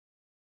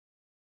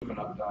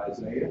open up to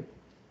Isaiah,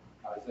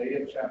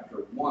 Isaiah chapter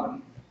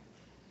 1.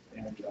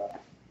 And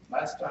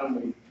last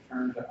time we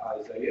turned to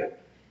Isaiah,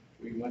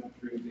 we went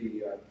through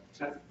the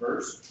 10th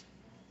verse,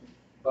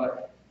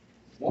 but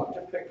want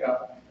to pick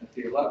up at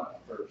the 11th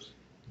verse.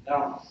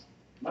 Now,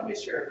 let me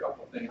share a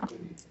couple things with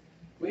you.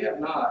 We have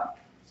not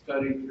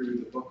studied through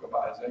the book of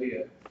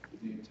Isaiah,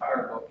 the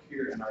entire book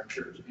here in our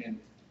church in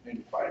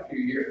quite a few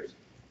years.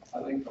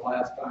 I think the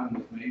last time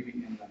was maybe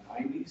in the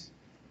 90s.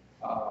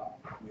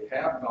 We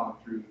have gone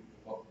through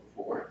the book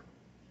before.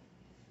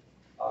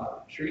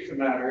 Truth of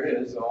the matter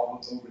is, all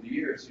over the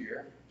years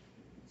here,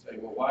 you say,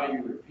 well, why are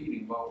you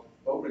repeating? Well,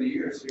 over the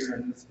years here,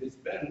 and it's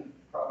been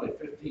probably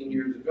 15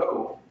 years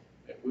ago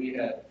that we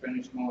had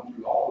finished going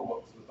through all the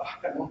books of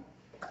the Bible.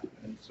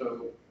 And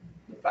so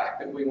the fact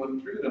that we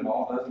went through them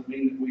all doesn't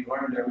mean that we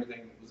learned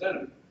everything that was in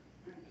them.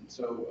 And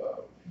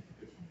so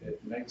it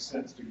makes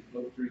sense to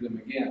look through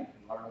them again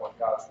and learn what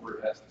God's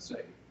Word has to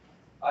say.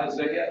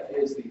 Isaiah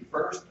is the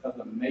first of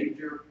the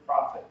major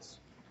prophets.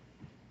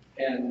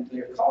 And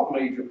they're called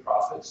major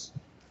prophets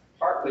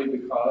partly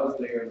because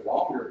they are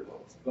longer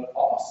books, but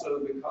also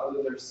because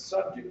of their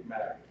subject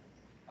matter.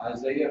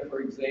 Isaiah,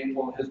 for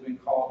example, has been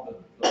called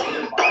the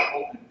Little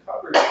Bible and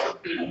covers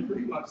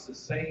pretty much the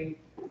same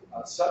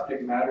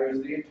subject matter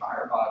as the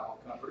entire Bible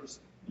covers.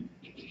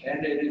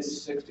 And it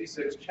is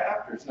 66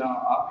 chapters.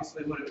 Now,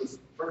 obviously, when it was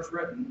first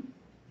written,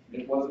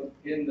 it wasn't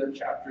in the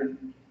chapter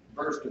and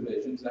verse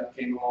divisions. That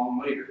came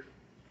along later.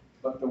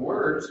 But the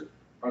words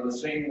are the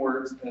same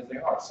words as they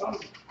are. Some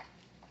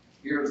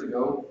years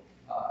ago,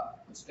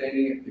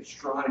 standing at the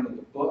shrine of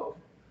the book,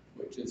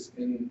 which is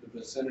in the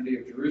vicinity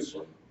of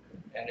Jerusalem,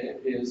 and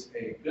it is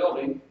a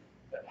building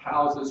that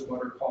houses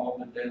what are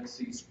called the Dead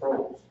Sea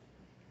Scrolls.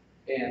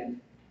 And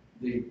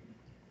the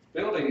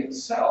building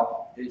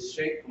itself is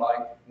shaped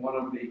like one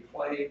of the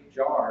clay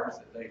jars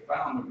that they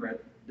found the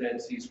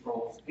Dead Sea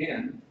Scrolls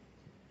in.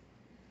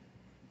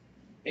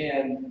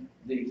 And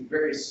the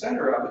very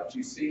center of it,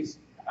 you see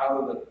out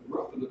of the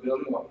roof of the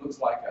building what looks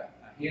like a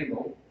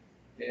handle.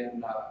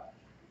 And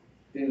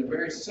in the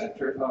very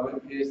center of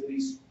it is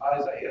the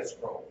Isaiah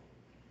scroll.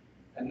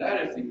 And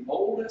that is the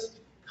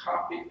oldest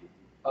copy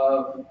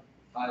of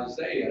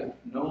Isaiah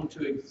known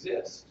to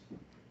exist.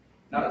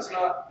 Now, it's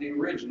not the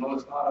original,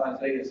 it's not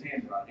Isaiah's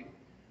handwriting,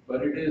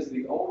 but it is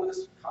the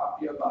oldest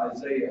copy of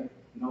Isaiah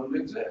known to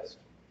exist.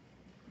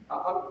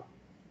 I'll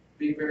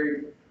be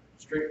very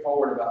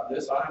straightforward about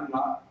this. I'm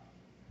not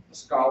a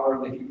scholar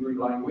of the Hebrew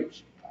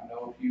language. I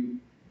know a few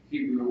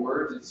Hebrew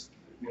words.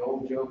 The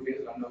old joke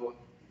is I know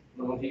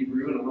a little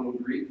Hebrew and a little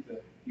Greek.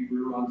 The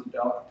Hebrew runs a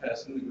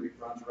delicatessen, the Greek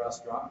runs a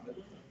restaurant.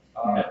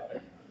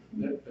 But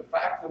the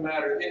fact of the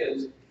matter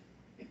is,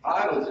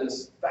 I was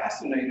just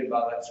fascinated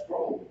by that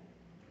scroll.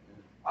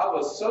 I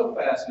was so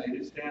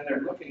fascinated standing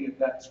there looking at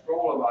that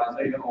scroll of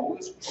Isaiah, the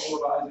oldest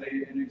scroll of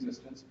Isaiah in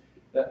existence,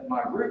 that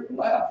my group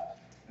left,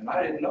 and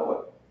I didn't know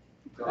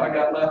it. So I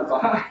got left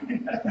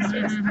behind.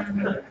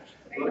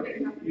 Look,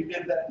 you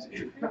did that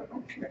too.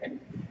 Okay.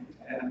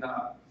 And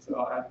so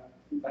I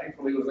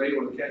thankfully was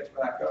able to catch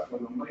back up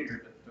with them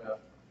later. But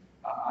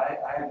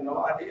I had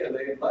no idea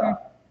they had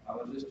left. I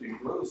was just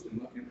engrossed in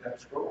looking at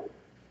that scroll.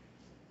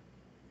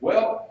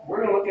 Well,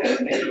 we're going to look at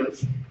it in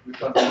English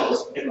because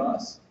most of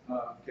us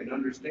can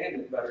understand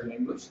it better in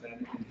English than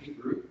in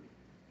Hebrew.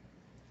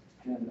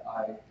 And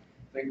I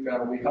think that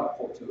will be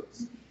helpful to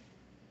us.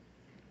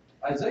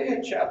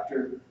 Isaiah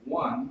chapter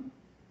 1,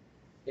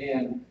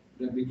 and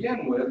to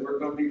begin with, we're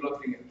going to be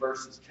looking at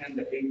verses 10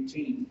 to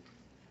 18.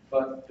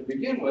 But to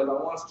begin with, I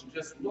want us to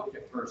just look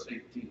at verse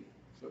 18.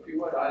 So if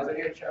you would,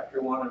 Isaiah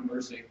chapter 1 and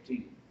verse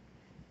 18.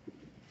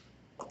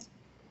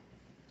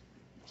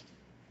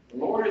 The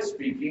Lord is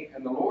speaking,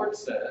 and the Lord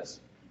says,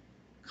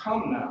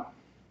 "Come now,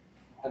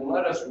 and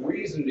let us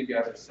reason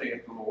together,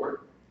 saith the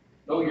Lord.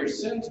 Though your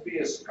sins be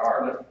as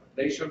scarlet,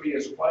 they shall be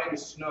as white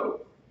as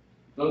snow.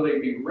 Though they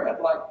be red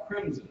like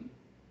crimson,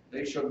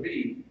 they shall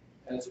be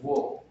as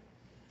wool."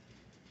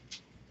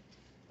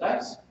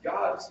 That's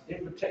God's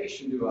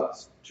invitation to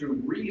us to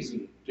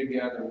reason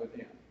together with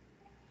Him.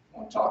 I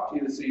want to talk to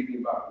you this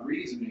evening about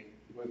reasoning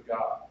with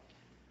God.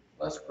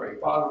 Let's pray.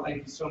 Father,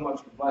 thank you so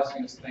much for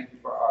blessing us. Thank you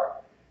for our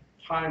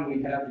time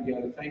we have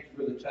together. Thank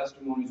you for the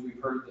testimonies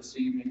we've heard this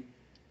evening.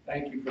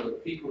 Thank you for the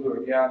people who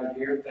are gathered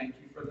here. Thank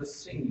you for the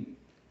singing.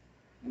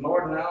 And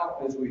Lord, now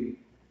as we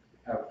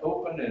have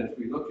opened and as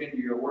we look into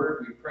your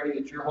word, we pray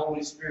that your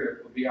Holy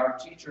Spirit will be our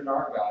teacher and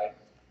our guide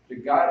to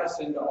guide us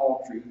into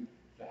all truth,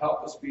 to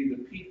help us be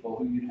the people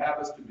who you'd have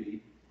us to be.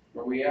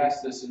 For we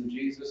ask this in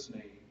Jesus'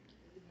 name.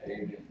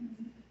 Amen.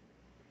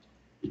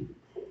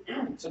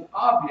 It's an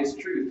obvious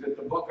truth that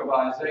the book of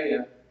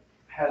Isaiah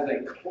has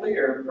a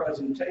clear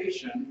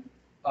presentation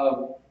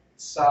of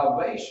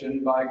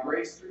salvation by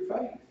grace through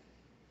faith.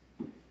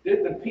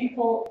 Did the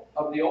people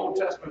of the Old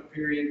Testament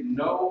period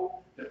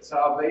know that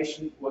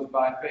salvation was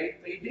by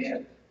faith? They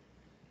did.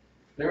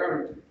 There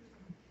are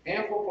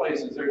ample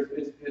places.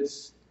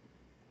 It's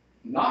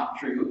not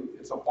true.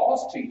 It's a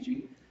false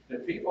teaching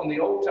that people in the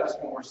Old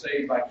Testament were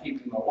saved by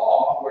keeping the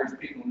law, whereas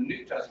people in the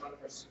New Testament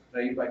are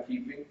saved by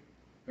keeping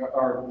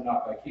or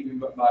not by keeping,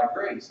 but by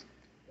grace.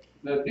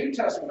 The New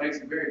Testament makes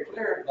it very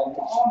clear the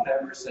law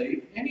never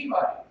saved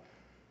anybody.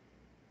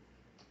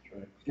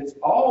 Right. It's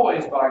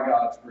always by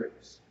God's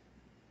grace.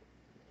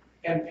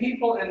 And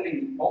people in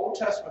the Old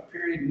Testament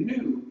period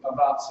knew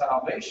about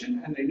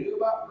salvation and they knew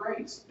about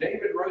grace.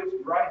 David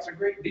writes a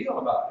great deal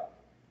about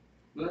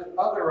it. There's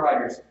other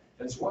writers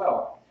as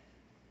well.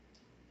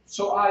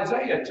 So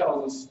Isaiah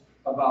tells us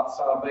about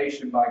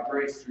salvation by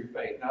grace through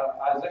faith. Now,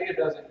 Isaiah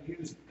doesn't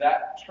use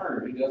that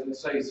term. He doesn't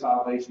say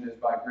salvation is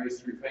by grace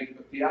through faith,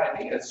 but the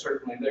idea is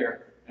certainly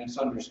there and it's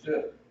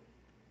understood.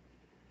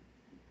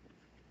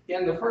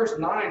 In the first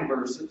 9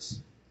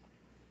 verses,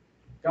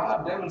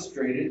 God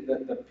demonstrated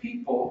that the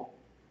people,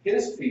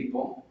 his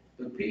people,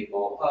 the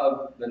people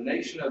of the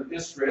nation of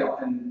Israel,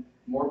 and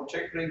more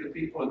particularly the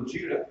people of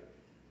Judah,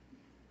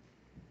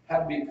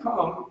 have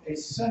become a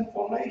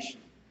sinful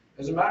nation.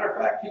 As a matter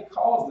of fact, he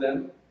calls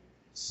them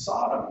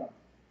Sodom.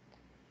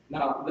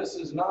 Now, this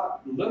is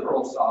not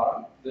literal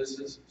Sodom. This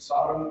is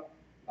Sodom.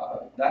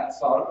 That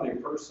Sodom, the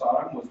first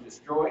Sodom, was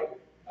destroyed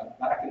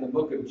back in the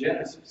book of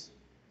Genesis.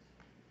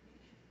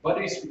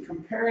 But he's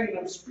comparing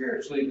them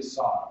spiritually to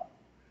Sodom.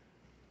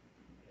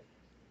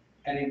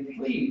 And he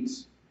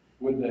pleads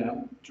with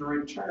them to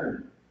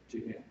return to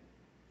him.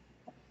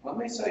 Let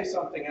me say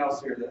something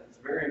else here that's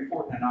very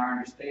important in our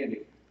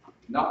understanding.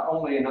 Not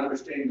only in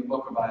understanding the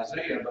book of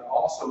Isaiah, but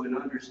also in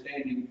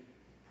understanding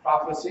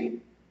prophecy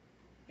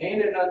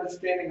and in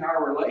understanding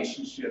our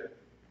relationship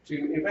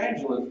to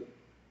evangelism.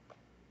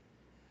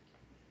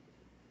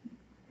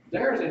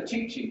 There's a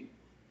teaching,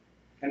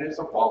 and it's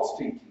a false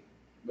teaching,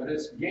 but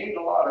it's gained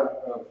a lot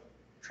of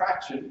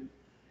traction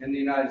in the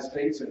United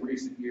States in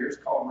recent years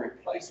called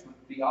replacement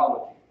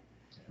theology.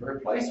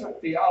 Replacement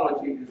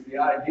theology is the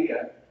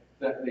idea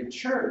that the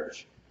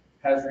church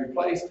has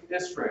replaced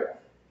Israel.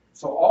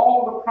 So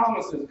all the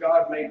promises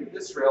God made to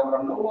Israel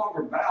are no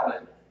longer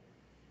valid,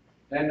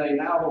 and they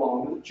now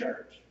belong to the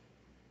church.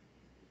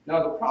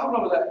 Now, the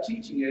problem with that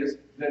teaching is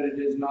that it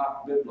is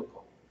not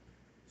biblical.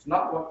 It's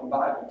not what the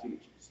Bible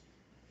teaches.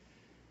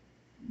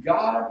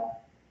 God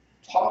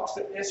talks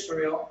to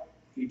Israel,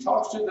 he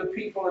talks to the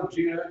people of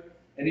Judah,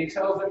 and he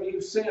tells them,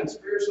 you've sinned.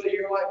 Spiritually,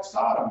 you're like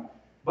Sodom.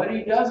 But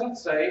he doesn't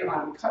say,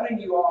 I'm cutting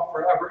you off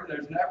forever, and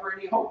there's never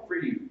any hope for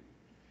you.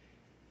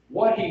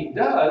 What he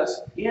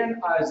does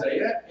in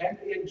Isaiah and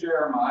in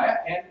Jeremiah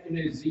and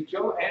in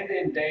Ezekiel and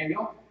in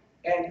Daniel,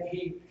 and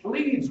he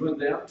pleads with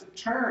them to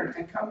turn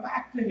and come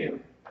back to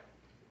him.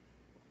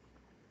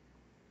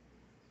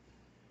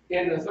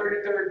 In the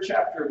 33rd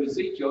chapter of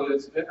Ezekiel,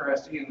 it's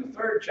interesting, in the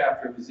 3rd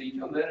chapter of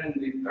Ezekiel, and then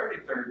in the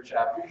 33rd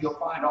chapter, you'll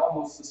find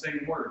almost the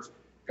same words.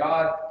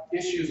 God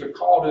issues a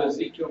call to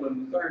Ezekiel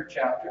in the 3rd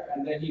chapter,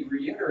 and then he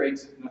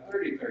reiterates it in the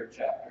 33rd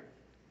chapter.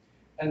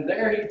 And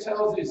there he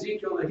tells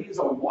Ezekiel that he's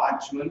a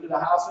watchman to the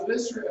house of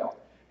Israel.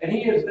 And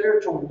he is there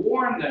to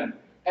warn them.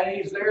 And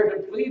he's there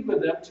to plead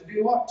with them to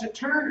do what? To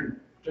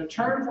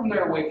turn from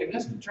their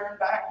wickedness, to turn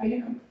back to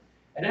him.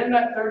 And in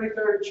that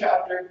 33rd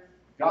chapter,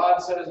 God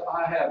says,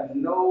 I have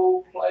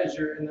no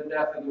pleasure in the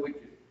death of the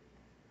wicked.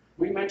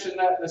 We mentioned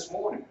that this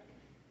morning.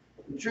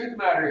 The truth of the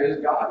matter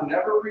is, God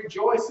never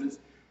rejoices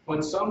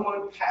when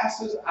someone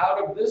passes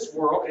out of this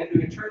world into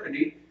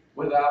eternity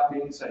without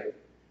being saved.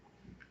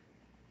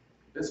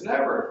 It's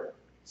never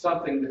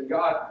something that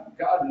God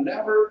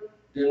never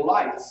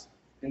delights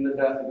in the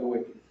death of the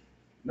wicked.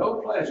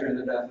 No pleasure in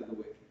the death of the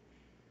wicked.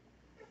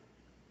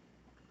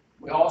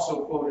 We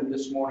also quoted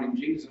this morning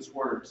Jesus'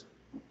 words,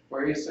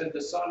 where he said,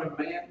 the Son of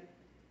Man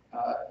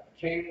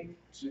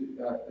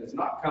has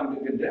not come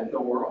to condemn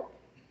the world,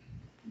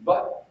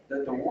 but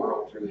that the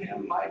world through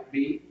him might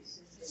be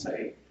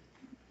saved.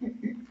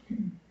 The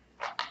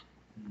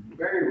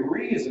very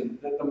reason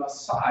that the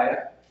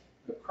Messiah,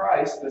 the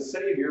Christ, the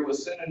Savior,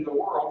 was sent into the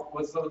world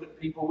was so that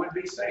people would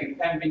be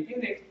saved, and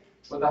beginning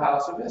with the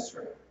house of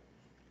Israel.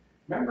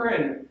 Remember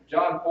in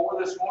John 4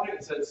 this morning,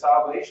 it said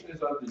salvation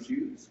is of the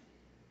Jews.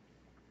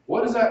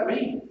 What does that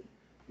mean?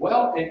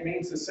 Well, it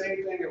means the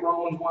same thing that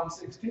Romans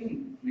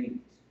 1:16 means.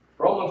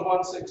 Romans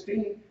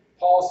 1:16,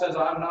 Paul says,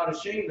 I'm not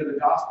ashamed of the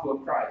gospel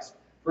of Christ,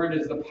 for it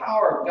is the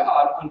power of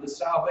God unto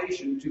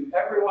salvation to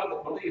everyone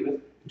that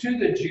believeth, to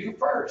the Jew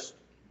first,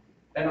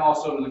 and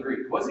also to the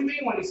Greek. What does he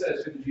mean when he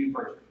says to the Jew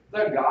first?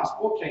 The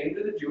gospel came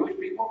to the Jewish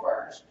people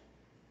first.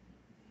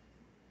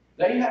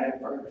 They had it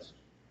first.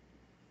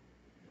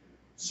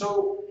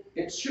 So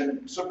it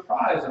shouldn't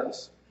surprise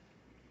us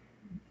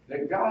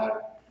that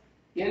God,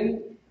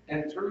 in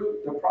and through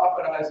the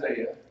prophet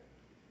Isaiah,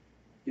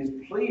 is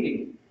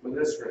pleading with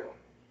Israel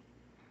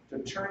to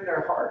turn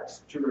their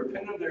hearts, to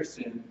repent of their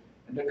sin,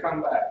 and to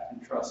come back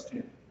and trust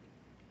him.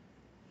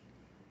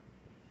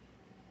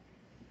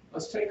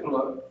 Let's take a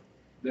look,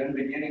 then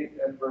beginning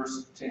at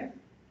verse 10.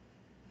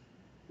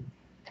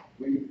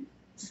 We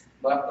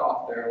left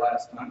off there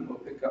last time. We'll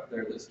pick up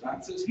there this time.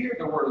 It says, hear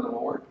the word of the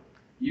Lord,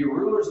 ye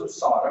rulers of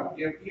Sodom,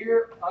 give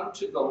ear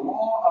unto the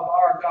law of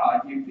our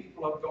God, ye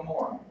people of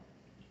Gomorrah.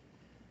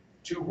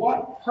 To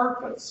what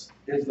purpose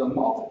is the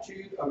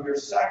multitude of your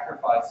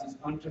sacrifices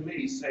unto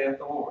me, saith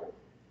the Lord?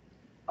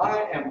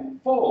 I am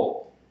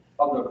full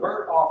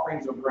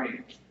offerings of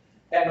grain,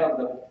 and of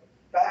the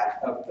fat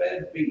of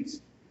fed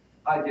beasts.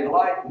 I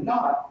delight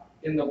not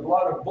in the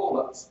blood of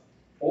bullocks,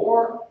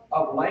 or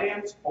of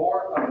lambs,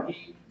 or of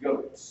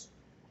he-goats.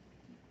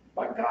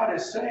 What God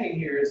is saying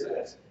here is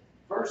this.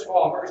 First of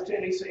all, in verse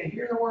 10, he's saying,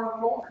 hear the word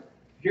of the Lord.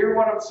 Hear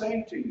what I'm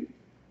saying to you.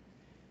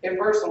 In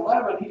verse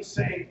 11, he's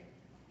saying,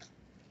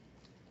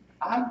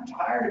 I'm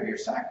tired of your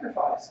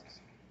sacrifices.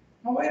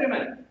 Now, wait a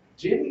minute.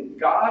 Didn't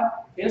God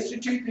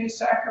institute these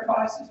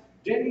sacrifices?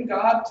 Didn't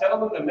God tell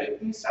them to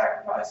make these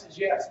sacrifices?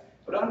 Yes.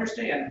 But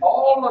understand,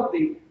 all of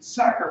the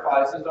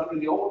sacrifices under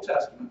the Old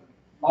Testament,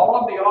 all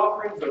of the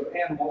offerings of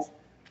animals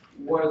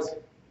was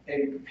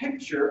a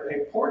picture,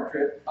 a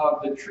portrait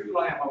of the true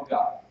Lamb of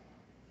God.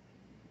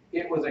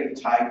 It was a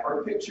type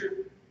or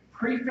picture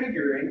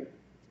prefiguring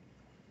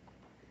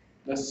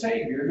the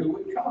Savior who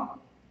would come.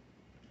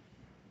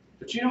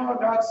 But you know what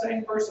God's saying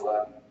in verse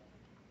 11?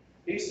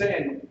 He's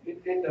saying,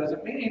 it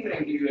doesn't mean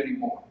anything to you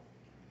anymore.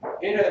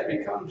 It has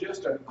become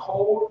just a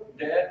cold,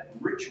 dead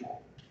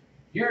ritual.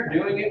 You're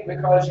doing it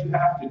because you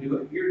have to do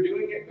it. You're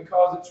doing it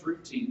because it's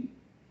routine.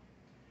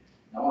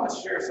 I want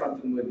to share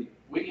something with you.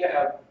 We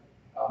have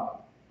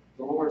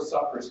the Lord's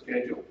Supper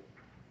scheduled,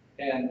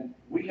 and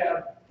we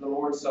have the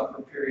Lord's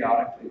Supper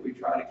periodically. We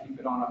try to keep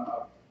it on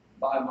a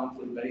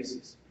bi-monthly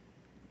basis.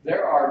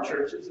 There are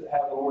churches that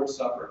have the Lord's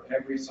Supper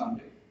every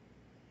Sunday.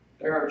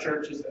 There are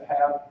churches that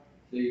have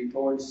the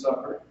Lord's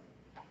Supper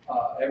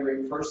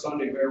every first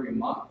Sunday of every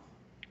month.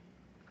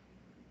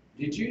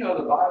 Did you know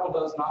the Bible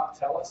does not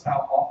tell us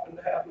how often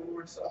to have the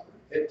Lord's Supper?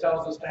 It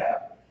tells us to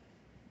have it.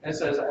 And it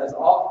says, as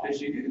often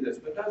as you do this,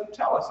 but it doesn't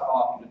tell us how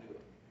often to do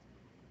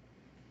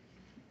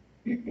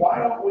it. Why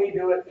don't we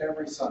do it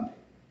every Sunday?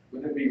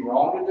 Would it be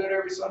wrong to do it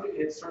every Sunday?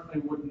 It certainly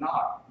would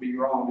not be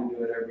wrong to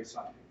do it every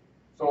Sunday.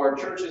 So are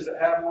churches that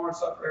have the Lord's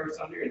Supper every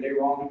Sunday, are they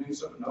wrong to do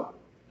so? No,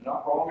 they're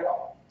not wrong at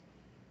all.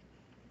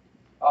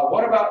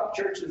 What about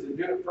churches that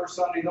do it first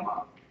Sunday of the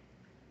month?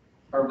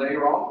 Are they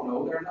wrong?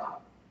 No, they're not.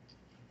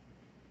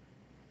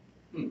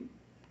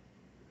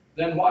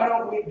 Then why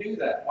don't we do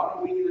that? Why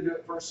don't we either do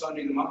it first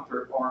Sunday of the month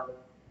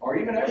or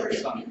even every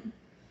Sunday?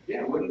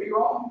 Yeah, it wouldn't be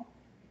wrong.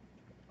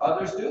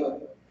 Others do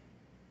it.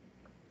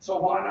 So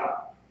why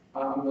not?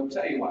 I'm going to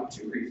tell you why.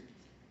 2 reasons.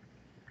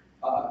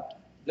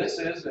 This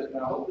is, and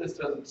I hope this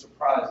doesn't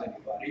surprise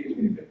anybody.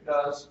 If it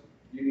does,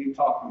 you need to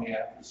talk to me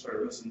after the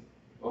service, and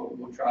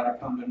we'll try to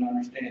come to an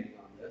understanding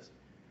on this.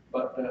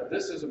 But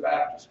this is a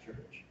Baptist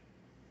church.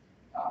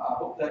 I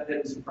hope that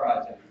didn't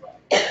surprise anybody.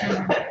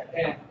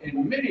 And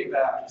in many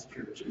Baptist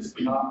churches,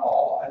 not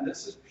all, and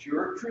this is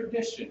pure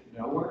tradition.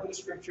 Nowhere in the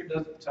Scripture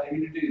does it tell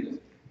you to do this.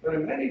 But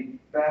in many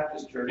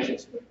Baptist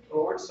churches, the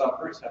Lord's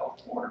Supper is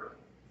held quarterly.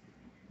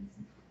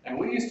 And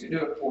we used to do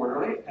it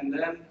quarterly, and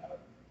then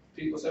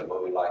people said,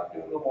 well, we'd like to do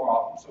it a little more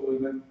often, so we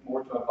went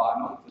more to a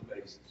bi-monthly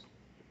basis.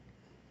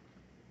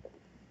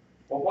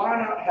 Well, why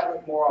not have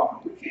it more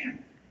often? We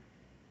can.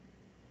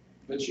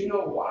 But you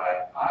know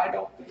why I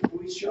don't think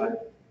we should?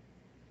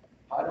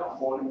 I don't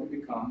want it to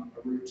become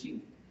a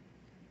routine.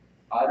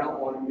 I don't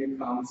want it to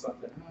become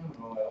something,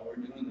 oh, well, we're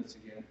doing this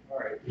again. All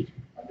right,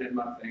 I did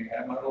my thing. I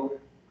had my little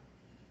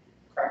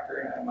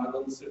cracker, I had my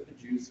little sip of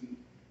juice, and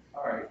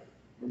all right,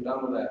 we're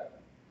done with that.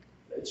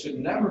 It should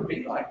never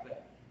be like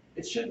that.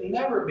 It should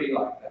never be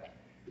like that.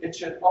 It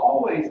should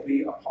always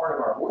be a part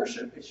of our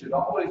worship. It should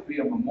always be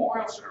a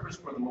memorial service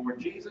for the Lord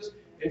Jesus.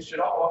 It should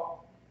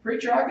all,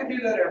 preacher, I could do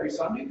that every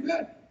Sunday.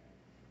 Good.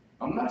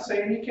 I'm not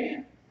saying you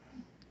can't.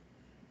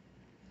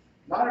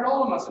 Not at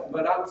all,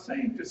 but I'm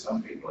saying to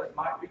some people it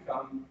might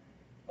become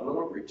a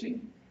little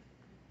routine.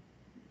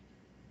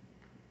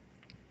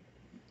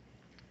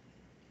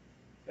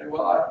 Say,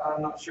 well,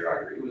 I'm not sure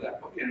I agree with that.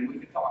 Okay, and we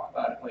can talk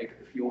about it later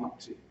if you want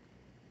to.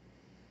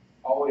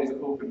 Always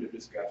open to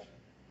discussion.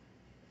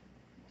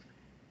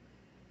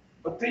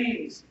 But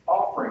these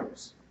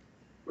offerings,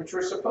 which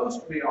were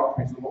supposed to be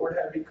offerings, the Lord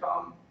had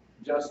become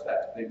just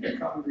that. They've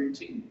become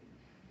routine.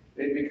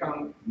 They've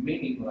become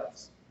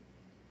meaningless.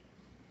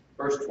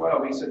 Verse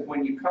 12, he said,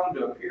 when you come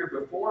to appear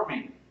before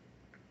me,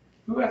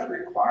 who hath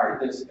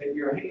required this at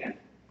your hand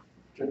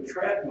to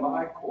tread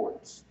my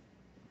courts?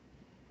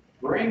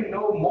 Bring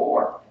no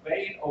more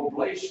vain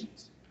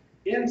oblations.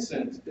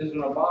 Incense is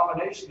an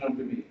abomination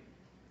unto me.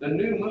 The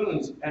new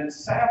moons and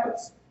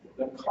Sabbaths,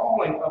 the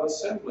calling of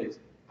assemblies,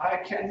 I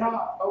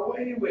cannot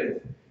away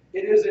with.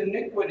 It is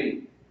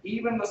iniquity,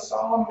 even the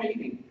solemn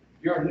meeting,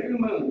 your new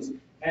moons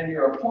and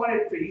your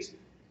appointed feasts,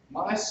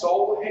 my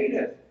soul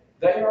hateth.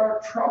 They are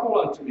trouble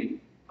unto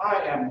me. I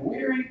am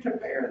weary to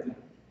bear them.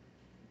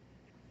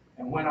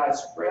 And when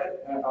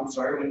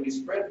you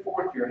spread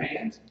forth your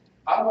hands,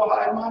 I will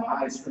hide mine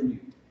eyes from you.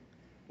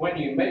 When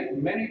you make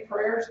many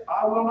prayers,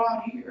 I will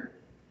not hear.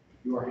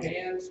 Your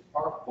hands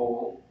are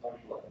full of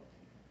blood.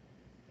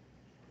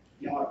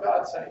 You know what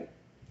God's saying?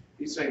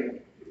 He's saying,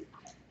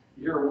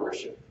 your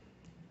worship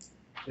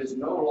is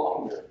no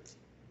longer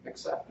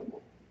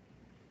acceptable.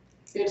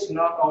 It's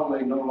not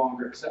only no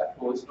longer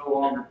acceptable, it's no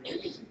longer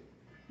pleasing.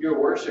 Your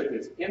worship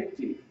is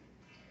empty.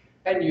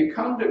 And you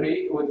come to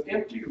me with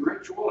empty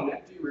ritual and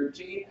empty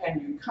routine,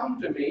 and you come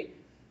to me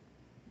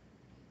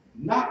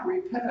not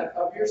repentant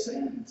of your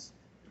sins.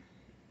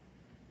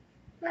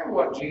 Remember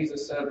what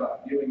Jesus said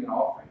about giving an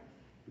offering?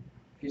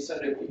 He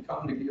said, if you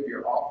come to give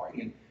your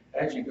offering, and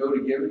as you go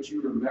to give it,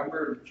 you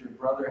remember that your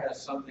brother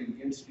has something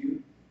against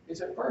you. He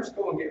said, first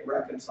go and get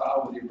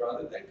reconciled with your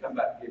brother, then come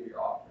back and give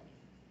your offering.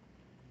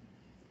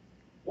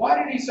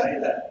 Why did he say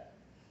that?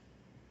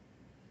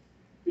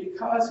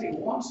 Because he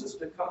wants us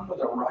to come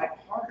with a right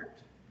heart.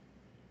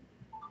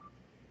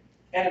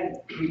 And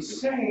he's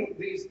saying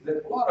that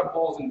the blood of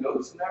bulls and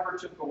goats never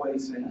took away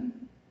sin.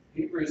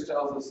 Hebrews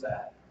tells us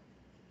that.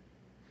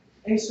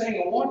 And he's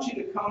saying, I want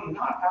you to come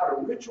not out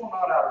of ritual,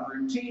 not out of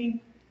routine,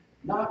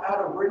 not out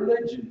of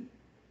religion.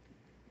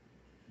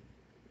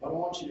 But I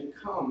want you to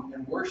come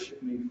and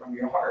worship me from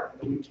your heart.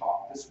 And we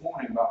talked this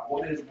morning about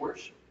what is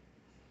worship.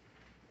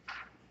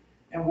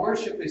 And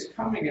worship is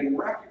coming and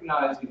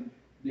recognizing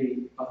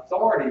the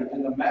authority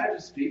and the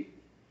majesty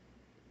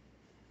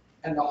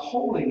and the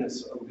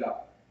holiness of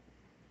God.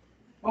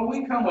 When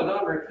we come with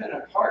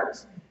unrepentant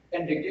hearts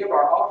and to give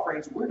our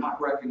offerings, we're not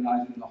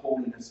recognizing the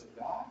holiness of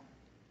God.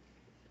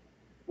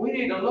 We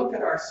need to look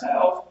at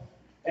ourselves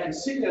and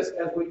see us,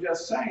 as we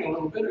just sang a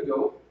little bit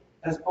ago,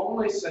 as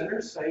only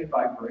sinners saved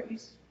by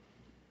grace.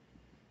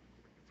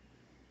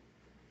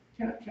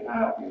 Can I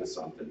help you with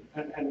something?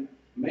 And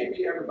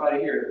maybe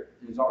everybody here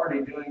is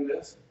already doing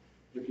this.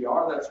 If you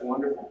are, that's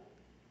wonderful.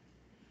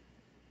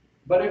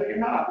 But if you're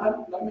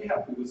not, let me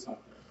help you with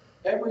something.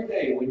 Every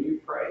day when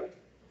you pray,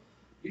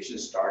 you should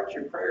start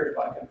your prayers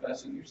by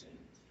confessing your sins.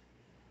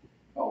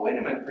 Oh, wait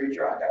a minute,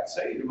 preacher, I got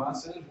saved and my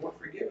sins were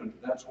forgiven.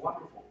 That's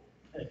wonderful.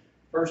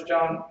 1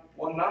 John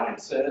 1:9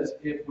 says,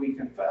 if we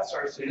confess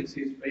our sins,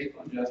 he is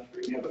faithful and just to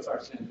forgive us our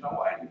sins. Now,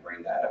 why do you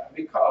bring that up?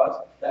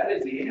 Because that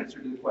is the answer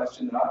to the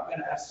question that I've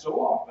been asked so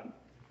often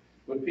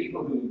with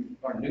people who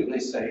are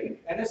newly saved,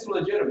 and it's a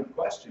legitimate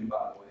question,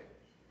 by the way.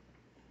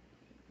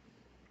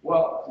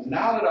 Well,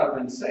 now that I've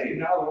been saved,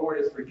 now the Lord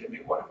has forgiven me,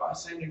 what if I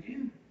sin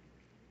again?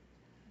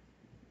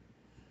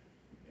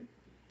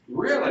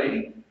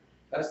 Really,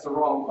 that's the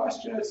wrong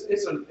question.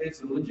 It's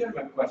a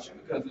legitimate question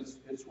because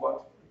it's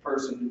what the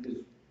person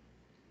is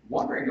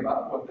wondering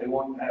about, what they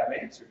want to have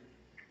answered.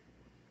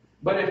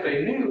 But if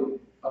they knew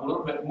a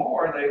little bit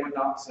more, they would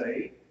not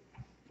say,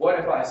 what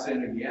if I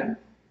sin again?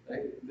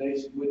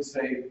 They would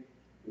say,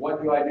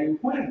 what do I do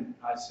when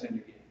I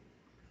sin again?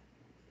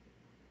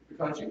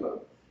 Because you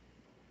will.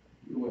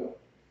 You will.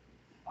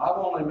 I've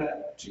only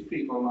met 2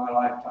 people in my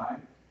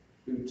lifetime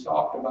who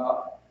talked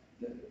about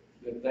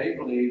that they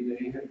believed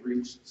they had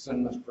reached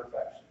sinless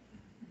perfection.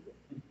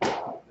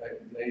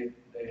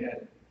 They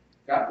had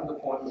gotten to the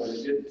point where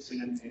they didn't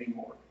sin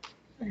anymore.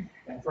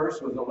 And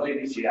first was a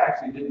lady. She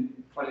actually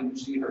didn't claim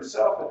she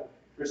herself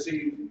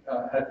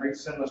had reached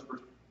sinless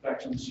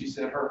perfection. She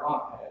said her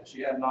aunt had.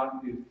 She had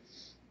not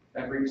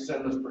had reached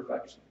sinless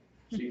perfection.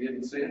 She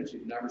didn't sin.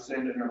 She'd never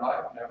sinned in her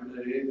life, never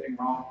did anything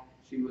wrong.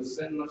 She was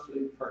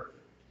sinlessly perfect.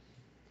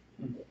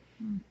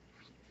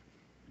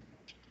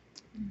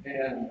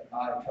 And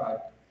I tried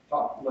to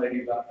talk to the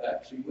lady about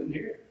that. She wouldn't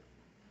hear it.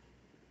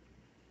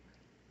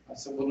 I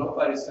said, well,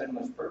 nobody's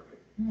sinless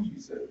perfect. She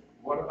said,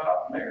 what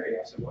about Mary?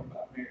 I said, what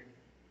about Mary?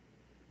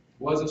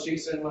 Wasn't she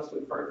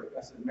sinlessly perfect?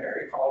 I said,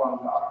 Mary called on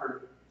God,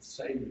 her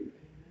Savior.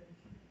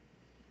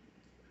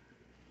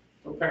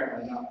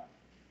 Apparently not.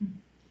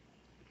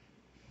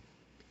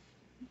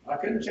 I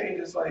couldn't change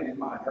this lady's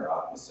mind. Her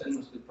aunt was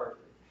sinlessly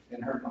perfect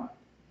in her mind.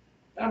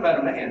 And I met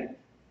a man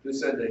who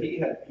said that he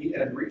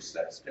had reached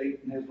that state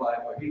in his life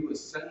where he was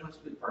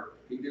sinlessly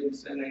perfect. He didn't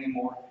sin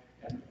anymore.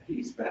 And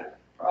he spent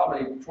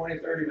probably 20,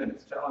 30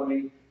 minutes telling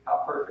me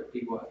how perfect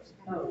he was.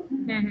 Oh.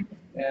 And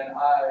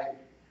I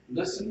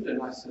listened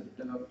and I said,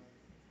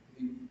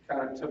 he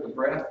kind of took a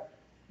breath,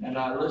 and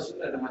I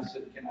listened and I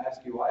said, can I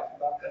ask your wife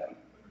about that?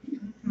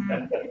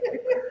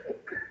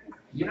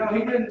 You know, he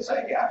didn't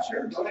say, yeah,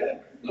 sure, go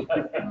ahead.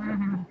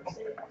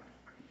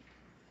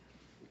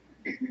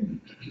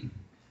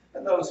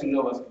 And those who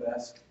know us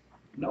best,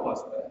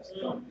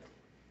 don't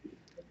they?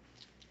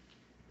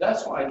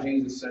 That's why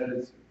Jesus said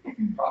his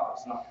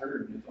prophet's not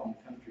heard in his own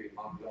country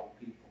among his own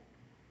people.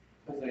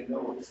 Because they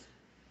know us.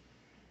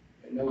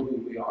 They know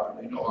who we are.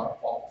 They know our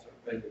faults,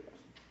 our failures.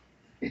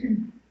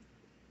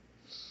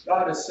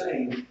 God is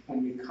saying,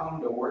 when you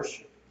come to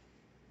worship,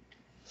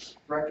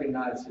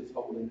 recognize his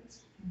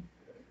holiness.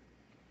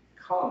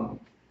 Come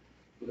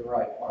with the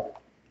right heart.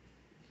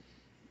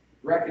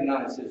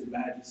 Recognize his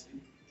majesty.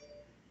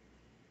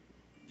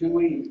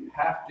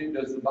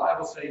 Does the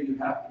Bible say you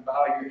have to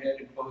bow your head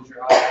and close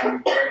your eyes when you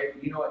pray?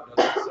 You know it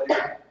doesn't say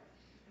that.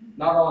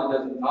 Not only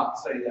does it not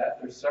say that,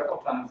 there's several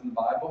times in the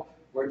Bible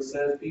where it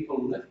says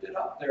people lifted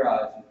up their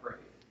eyes and prayed.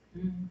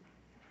 Mm-hmm.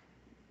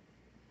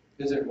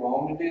 Is it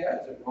wrong to do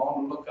that? Is it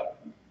wrong to look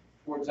up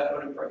towards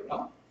heaven and pray?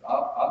 No,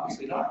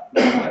 obviously not.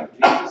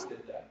 Jesus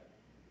did that.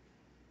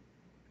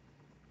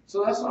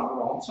 So that's not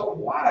wrong. So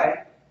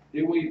why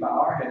do we bow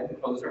our head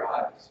and close our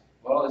eyes?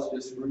 Well, it's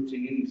just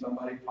routine.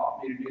 Somebody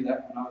taught me to do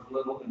that when I was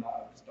little, and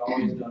I've just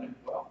always done it.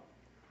 Well,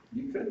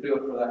 you could do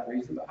it for that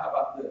reason, but how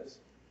about this?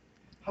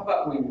 How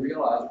about we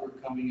realize we're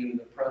coming into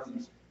the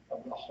presence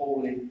of the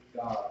holy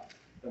God?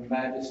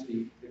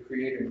 majesty, the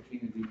creator and king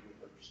of the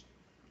universe.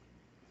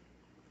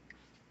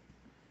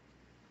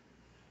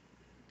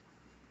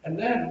 And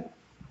then,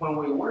 when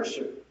we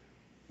worship,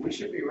 we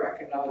should be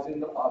recognizing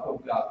the love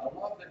of God, the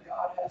love that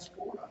God has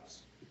for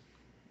us.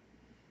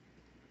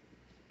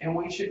 And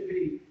we should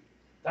be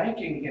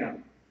thanking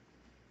Him,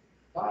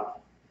 not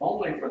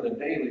only for the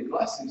daily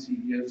blessings He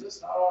gives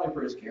us, not only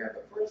for His care,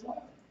 but for His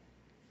love.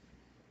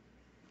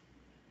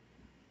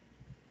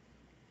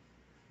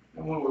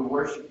 And when we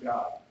worship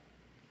God,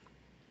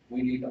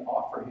 we need to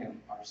offer Him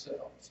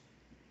ourselves.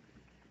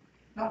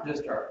 Not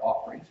just our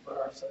offerings, but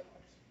ourselves.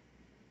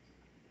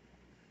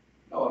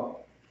 Oh,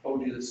 I've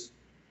told you this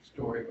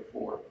story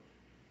before.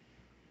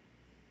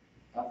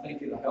 I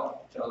think it'll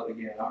help to tell it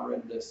again. I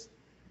read this.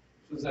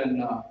 This was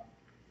in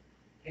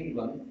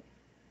England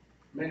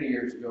many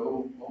years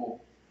ago,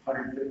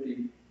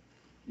 150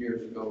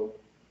 years ago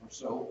or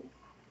so.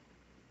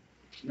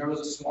 And there was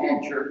a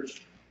small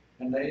church,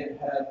 and they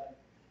had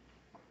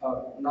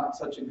not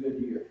such a good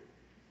year.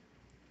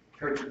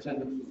 Church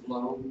attendance was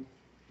low.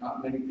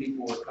 Not many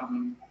people were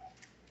coming.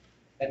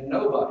 And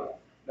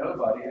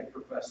nobody had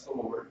professed the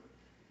Lord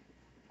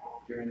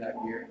during that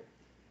year.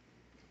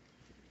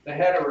 They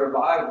had a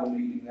revival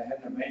meeting. They had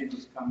an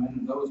evangelist come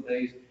in those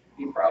days.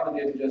 He probably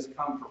didn't just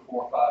come for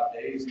 4 or 5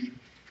 days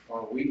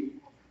or a week.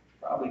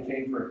 Probably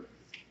came for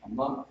a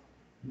month.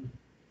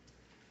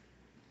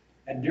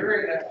 And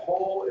during that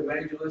whole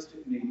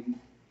evangelistic meeting,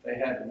 they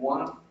had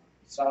one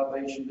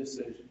salvation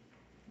decision.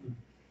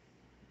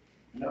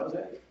 And that was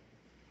it.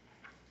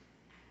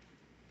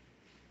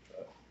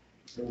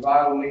 The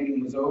revival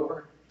meeting was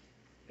over.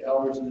 The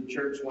elders of the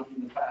church went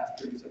to the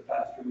pastor and said,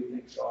 "Pastor, we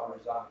think you ought to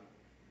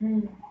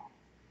resign.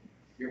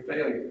 You're a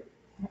failure.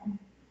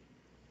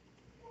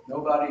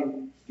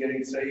 Nobody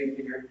getting saved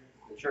here.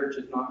 The church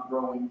is not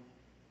growing.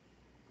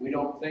 We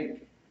don't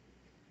think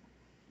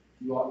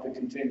you ought to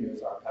continue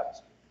as our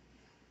pastor."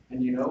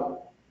 And you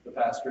know, the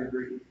pastor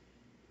agreed.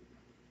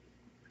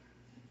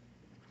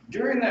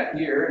 During that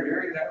year,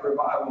 during that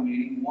revival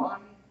meeting,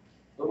 one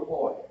little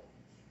boy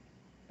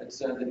had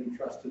said that he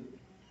trusted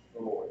the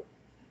Lord.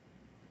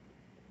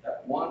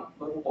 That one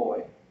little boy,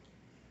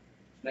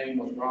 his name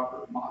was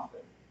Robert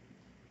Moffat.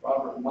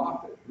 Robert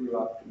Moffat grew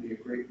up to be a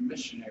great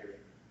missionary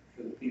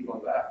to the people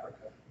of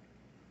Africa.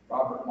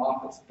 Robert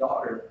Moffat's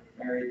daughter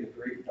married the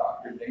great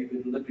Dr.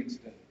 David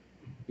Livingstone,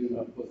 who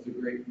was the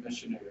great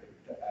missionary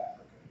to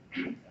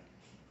Africa.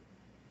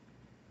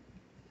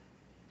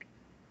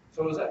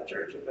 So is that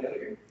church a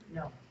failure?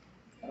 No.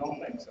 I don't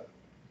think so.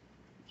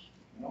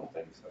 I don't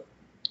think so.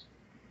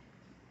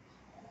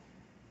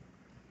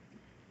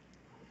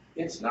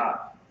 It's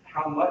not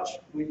how much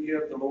we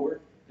give the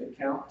Lord that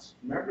counts.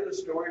 Remember the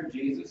story of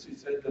Jesus who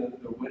said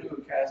the widow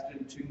who cast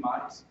in 2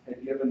 mites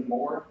had given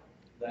more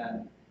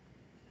than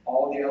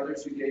all the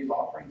others who gave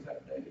offerings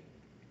that day?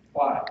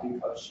 Why?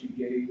 Because she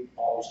gave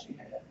all she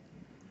had.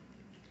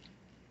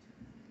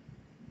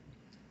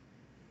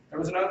 There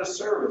was another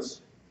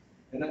service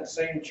in that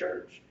same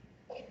church.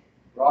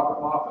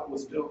 Robert Moffat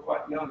was still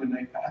quite young, and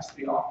they passed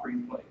the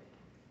offering plate.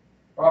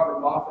 Robert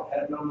Moffat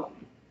had no money.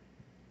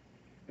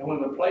 And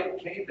when the plate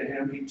came to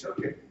him, he took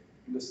it.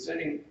 He was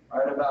sitting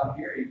right about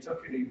here. He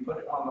took it, he put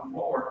it on the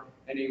floor,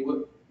 and he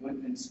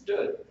went and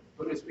stood,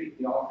 put his feet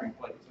in the offering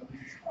plate. So he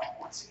said, "Oh,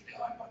 what's he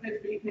doing? Putting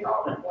his feet in the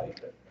offering plate."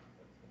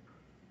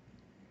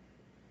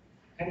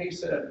 And he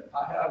said,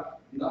 "I have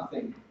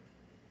nothing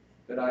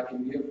that I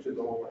can give to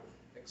the Lord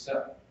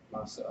except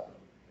myself."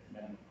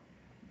 Amen.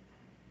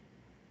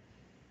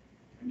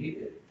 And he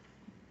did.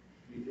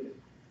 He did.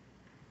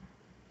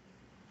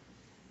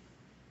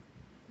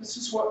 This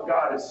is what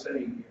God is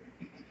saying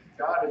here.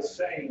 God is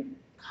saying,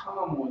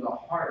 come with a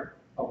heart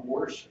of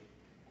worship.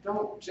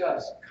 Don't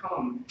just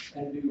come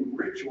and do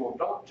ritual.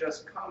 Don't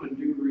just come and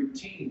do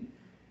routine.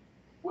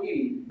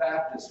 We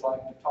Baptists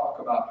like to talk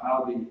about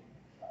how the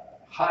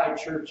high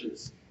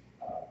churches,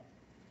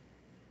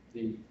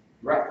 the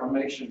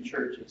Reformation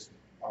churches,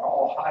 are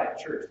all high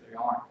church. They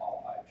aren't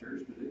all high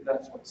church, but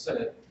that's what's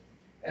said.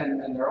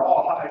 And they're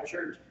all high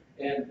church,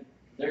 and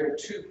they're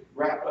too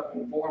wrapped up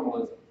in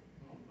formalism.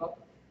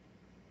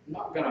 I'm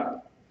not going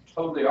to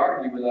totally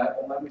argue with that,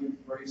 but let me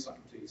raise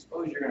something to you.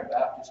 Suppose you're in a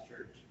Baptist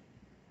church,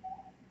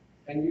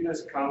 and you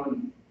just come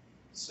and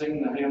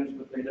sing the hymns,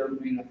 but they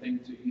don't mean a thing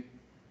to you.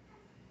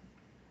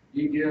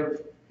 You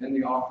give in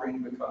the offering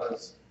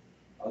because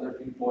other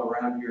people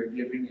around you are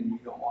giving, and you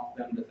don't want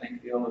them to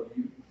think ill of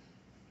you.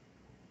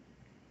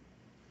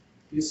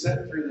 You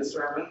sit through the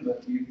sermon,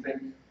 but you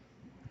think,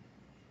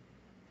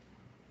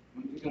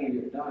 when are you going to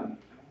get done?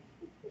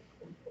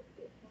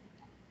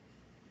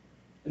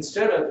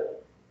 Instead of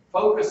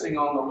focusing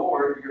on the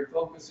Lord, you're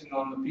focusing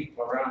on the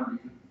people around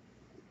you.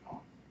 Oh,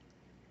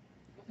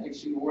 I think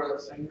she wore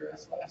that same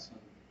dress last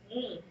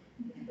Sunday.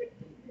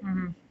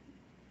 Mm-hmm.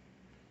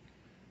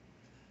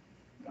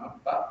 Now,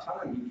 about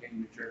time you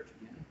came to church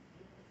again.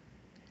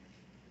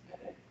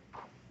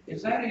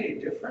 Is that any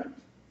different?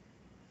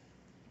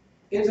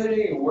 Is it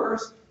any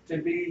worse to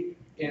be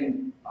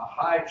in a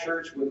high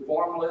church with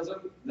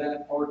formalism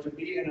or to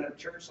be in a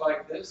church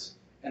like this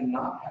and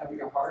not have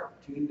your heart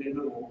tuned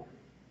into the Lord?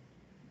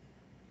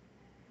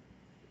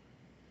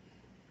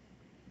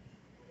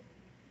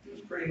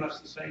 It's pretty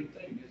much the same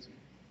thing, isn't it?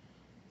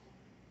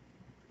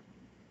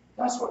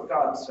 That's what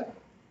God's saying.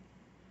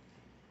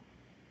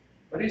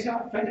 But he's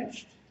not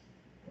finished.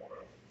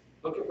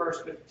 Look at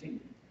verse 15.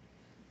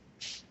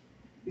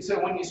 He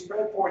said, when you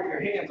spread forth your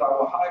hands, I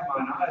will hide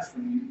mine eyes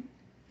from you.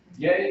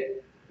 Yea,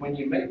 when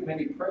you make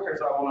many prayers,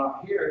 I will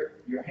not hear.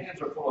 Your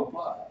hands are full of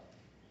blood.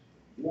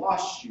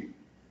 Wash you.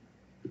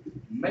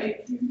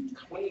 Make you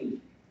clean.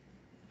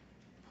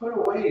 Put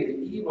away the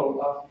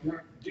evil of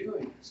your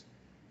doings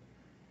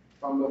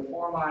from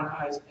before mine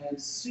eyes,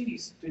 and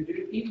cease to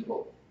do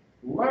evil.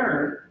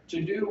 Learn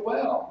to do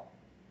well.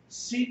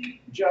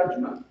 Seek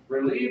judgment.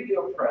 Relieve the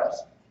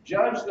oppressed.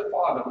 Judge the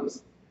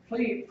fatherless.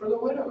 Plead for the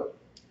widow.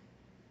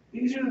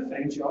 These are the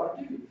things you ought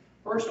to do.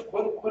 First,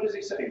 what does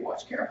he say?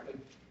 Watch carefully.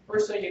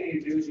 First thing you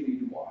need to do is you need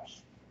to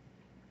wash.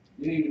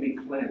 You need to be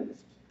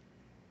cleansed.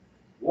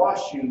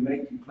 Wash you,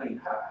 make you clean.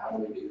 How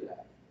do we do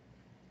that?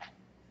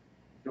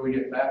 Do we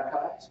get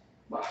baptized?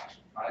 Well,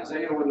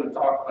 Isaiah wouldn't have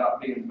talked about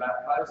being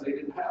baptized. They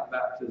didn't have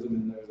baptism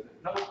in there.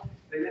 No,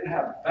 they didn't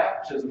have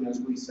baptism as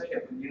we say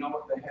it. But you know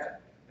what they had?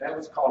 That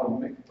was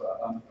called a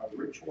mikvah, a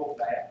ritual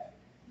bath,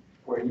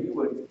 where you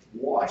would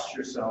wash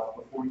yourself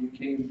before you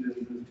came to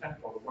the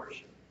temple to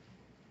worship.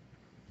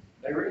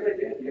 They really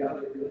did. Yeah,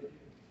 they really did.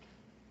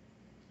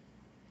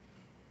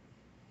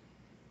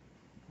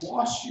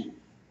 Wash you,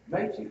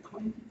 make you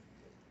clean.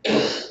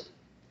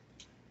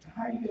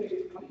 How are you going to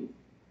get clean?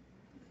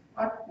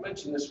 I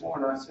mentioned this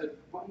morning, I said,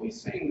 when we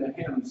sing the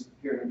hymns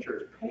here in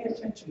church, pay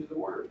attention to the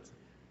words.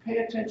 Pay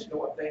attention to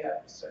what they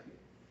have to say.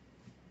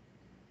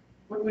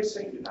 What did we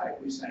sing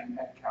tonight? We sang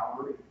at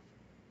Calvary.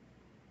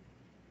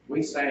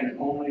 We sang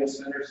only a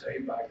sinner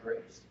saved by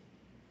grace.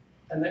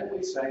 And then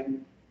we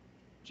sang,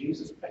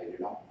 Jesus paid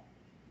it all.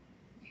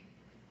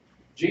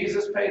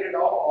 Jesus paid it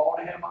all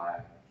to him I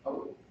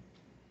owe.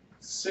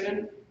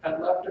 Sin had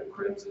left a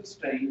crimson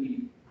stain,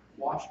 he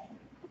washed me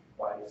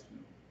white as snow.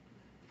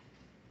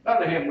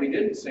 Not a hymn we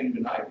didn't sing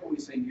tonight, but we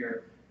sing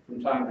here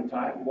from time to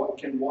time. What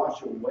can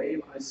wash away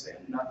my sin?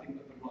 Nothing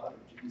but the blood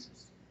of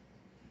Jesus.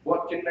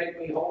 What can make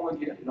me whole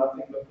again?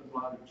 Nothing but the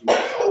blood of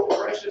Jesus. So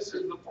precious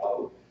is the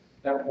flow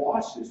that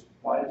washes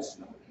white as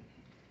snow.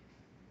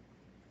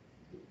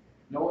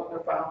 No other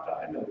fount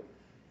I know.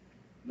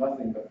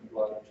 Nothing but the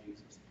blood of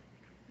Jesus.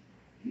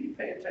 You need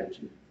to pay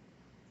attention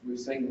as we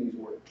sing these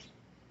words.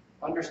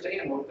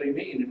 Understand what they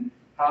mean and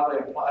how they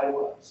apply to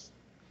us.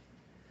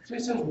 So he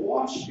says,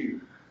 wash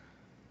you.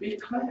 Be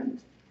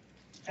cleansed.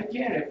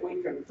 Again, if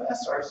we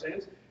confess our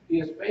sins, he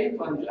is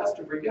faithful and just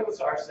to forgive us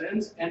our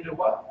sins and to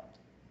what?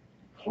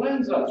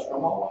 Cleanse us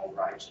from all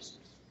unrighteousness.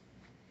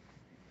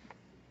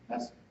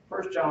 That's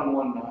 1 John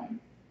 1:9.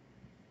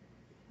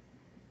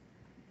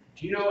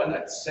 Do you know in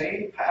that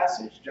same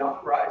passage,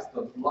 John writes,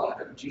 the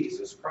blood of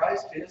Jesus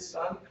Christ, his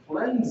Son,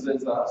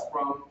 cleanses us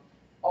from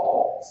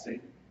all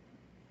sin.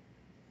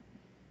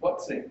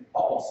 What sin?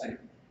 All sin.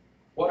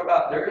 What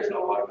about? There is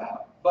no what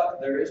about. But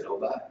there is no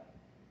but.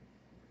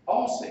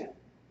 All sin.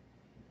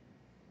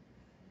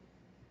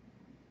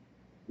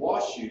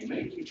 Wash you,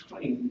 make you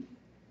clean.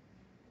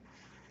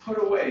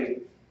 Put away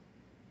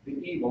the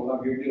evil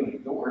of your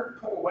doing. The word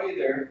put away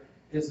there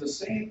is the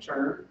same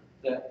term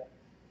that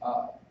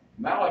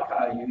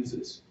Malachi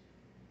uses.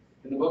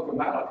 In the book of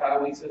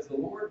Malachi, when he says, the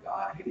Lord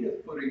God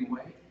hateth putting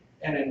away.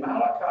 And in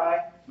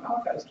Malachi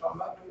is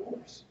talking about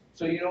divorce.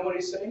 So you know what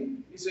he's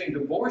saying? He's saying,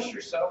 divorce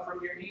yourself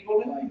from your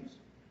evil doings.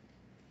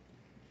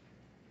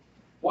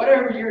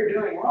 Whatever you're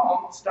doing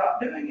wrong, stop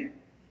doing it.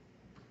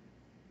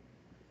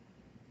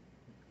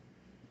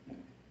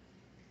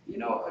 You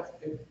know,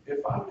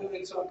 if I'm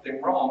doing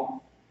something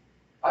wrong,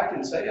 I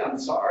can say I'm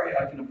sorry,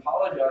 I can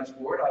apologize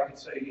for it, I can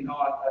say, you know,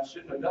 I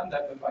shouldn't have done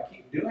that, but if I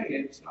keep doing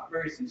it, it's not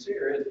very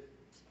sincere, is it?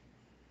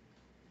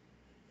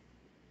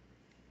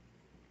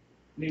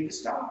 You need to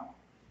stop.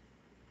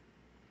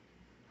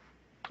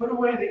 Put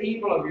away the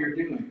evil of your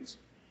doings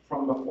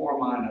from before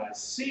mine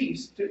eyes.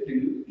 Cease to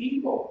do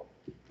evil.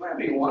 Wouldn't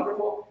it be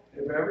wonderful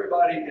if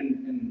everybody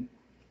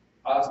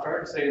I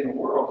started saying the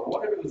world,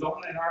 what if it was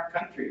only in our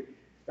country?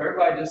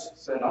 Everybody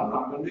just said, I'm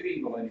not going to do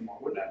evil anymore.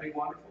 Wouldn't that be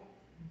wonderful?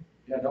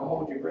 Yeah, don't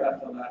hold your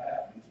breath till that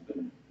happens. But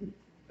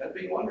that'd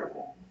be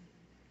wonderful.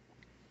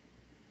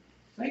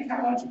 Think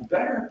how much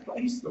better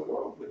place the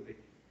world would be.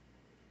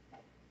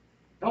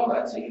 No,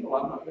 that's evil.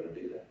 I'm not going to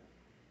do that.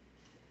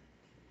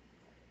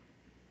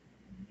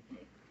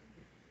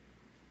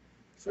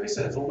 So he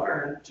says,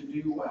 learn to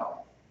do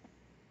well.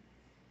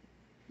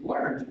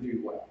 Learn to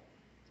do well.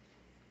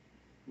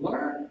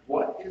 Learn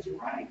what is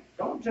right.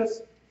 Don't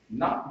just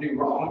not do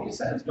wrong. He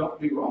says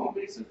don't do wrong,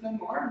 but he says then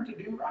learn to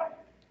do right.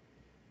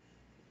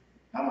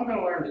 How am I going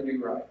to learn to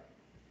do right?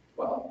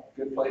 Well,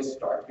 good place to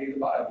start would be the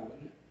Bible,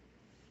 isn't it?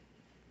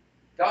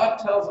 God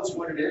tells us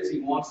what it is he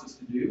wants us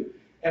to do,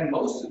 and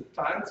most of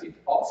the times he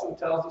also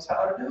tells us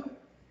how to do it.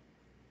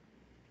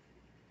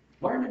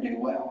 Learn to do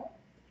well.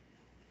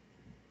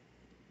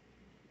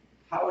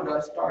 How would I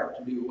start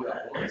to do well?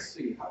 Well, let's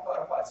see. How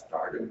about if I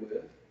started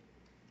with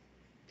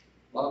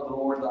Love the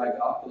Lord thy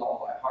God with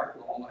all thy heart,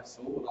 with all thy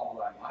soul, with all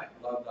thy might.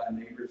 Love thy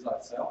neighbors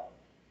thyself.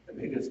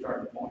 That'd be a good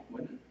starting point,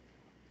 wouldn't it?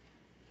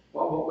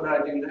 Well, what would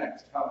I do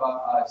next? How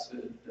about I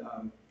said,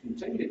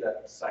 continue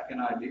that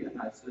second idea,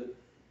 and I said,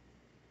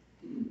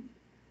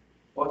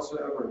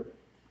 whatsoever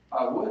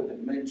I would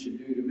that men should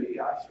do to me,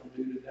 I shall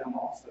do to them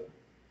also.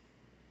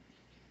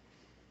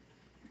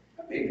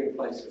 That'd be a good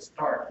place to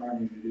start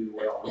learning to do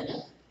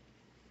well.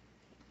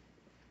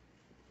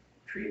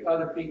 Treat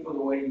other people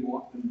the way you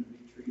want them to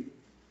be treated.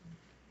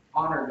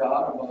 Honor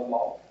God above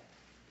all.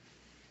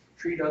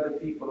 Treat other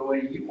people the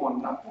way you want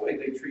them, not the way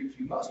they treat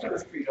you. Most of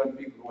us treat other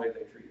people the way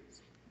they treat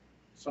us.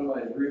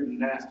 Somebody's rude and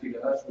nasty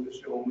to us, we'll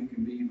show them we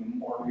can be even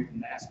more rude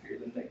and nastier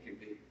than they can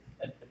be.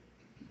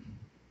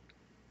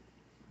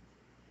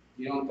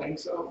 You don't think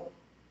so?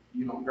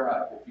 You don't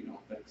drive if you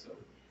don't think so.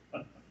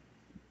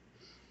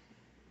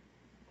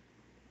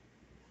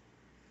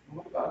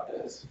 What about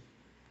this?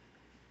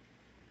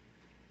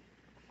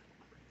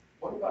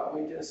 What about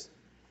we just,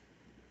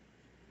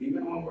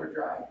 even when we're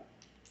driving,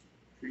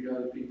 treat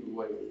other people the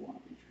way we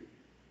want to be treated?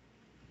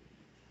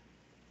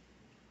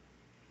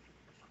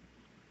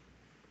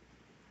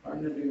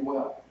 Learn to do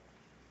well.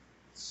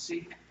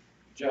 Seek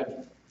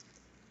judgment.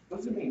 What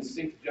does it mean,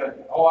 seek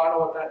judgment? Oh, I know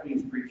what that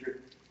means,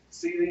 preacher.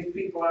 See these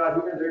people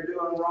out here, they're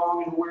doing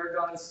wrong, and we're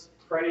going to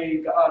pray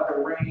God to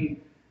rain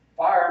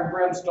fire and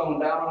brimstone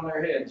down on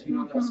their heads. You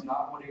know, that's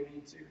not what he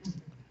means here.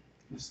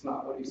 That's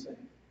not what he's saying.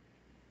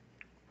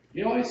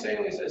 You know what he's saying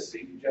when he says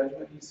seek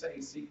judgment? He's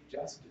saying seek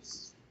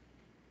justice.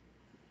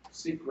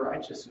 Seek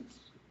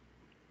righteousness.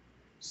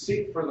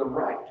 Seek for the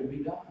right to be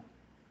done.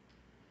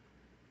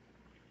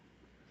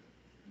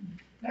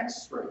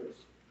 Next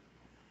phrase.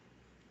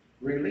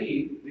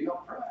 Relieve the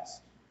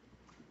oppressed.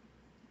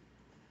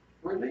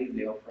 Relieve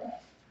the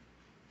oppressed.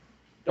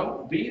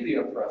 Don't be the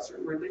oppressor,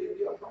 relieve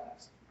the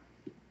oppressed.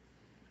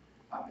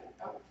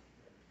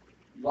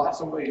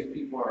 Lots of ways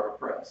people are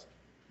oppressed.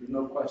 There's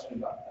no question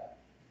about that.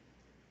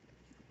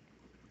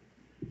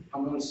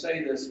 I'm going to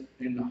say this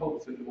in the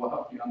hopes that it will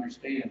help you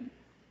understand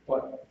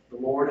what the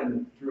Lord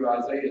and through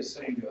Isaiah is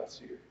saying to us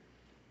here.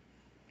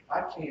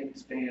 I can't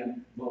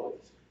stand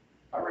bullies.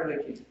 I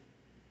really can't.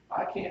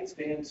 I can't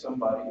stand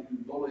somebody who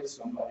bullies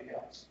somebody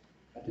else.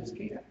 I just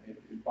can't.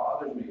 It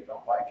bothers me. I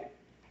don't like it.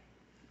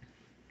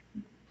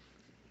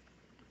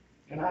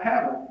 And I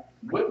haven't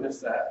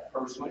witnessed that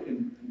personally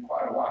in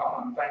quite a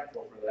while. I'm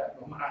thankful for that.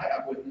 But when I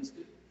have witnessed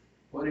it,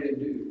 what do you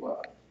do?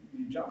 Well,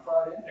 you jump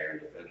right in there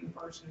and defend the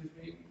person who's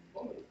being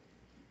bullied.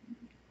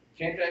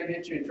 Can't that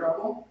get you in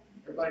trouble?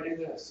 Everybody do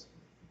this.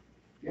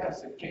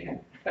 Yes, it can.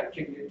 That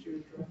can get you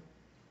in trouble.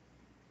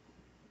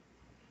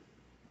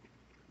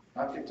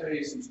 I can tell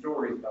you some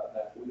stories about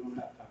that, but we don't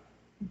have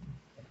time.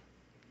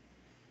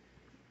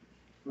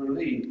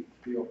 Relieve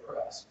the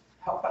oppressed.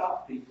 Help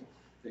out people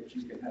that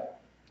you can help.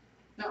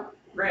 Now,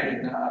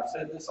 granted, I've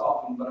said this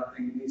often, but I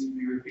think it needs to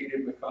be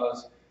repeated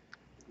because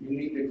you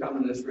need to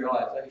come to this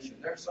realization.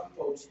 There are some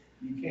folks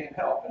you can't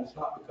help, and it's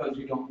not because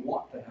you don't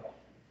want to help.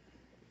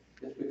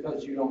 It's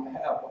because you don't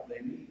have what they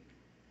need.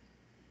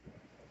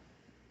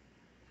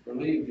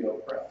 Relieve the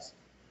oppressed.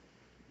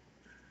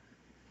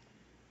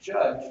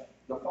 Judge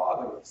the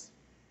fatherless.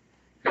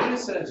 When it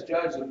says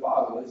judge the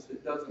fatherless,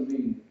 it doesn't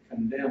mean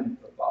condemn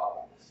the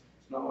fatherless.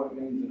 It's not what it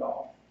means at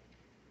all.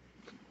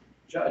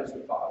 Judge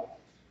the fatherless.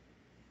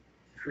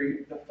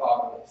 Treat the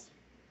fatherless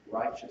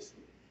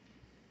righteously.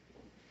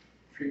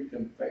 Treat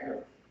them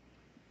fairly.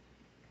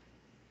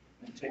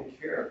 And take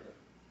care of them.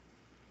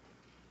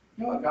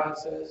 You know what God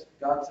says?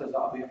 God says,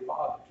 I'll be a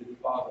father to the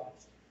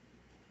fatherless.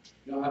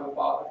 You don't have a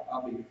father?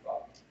 I'll be your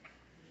father.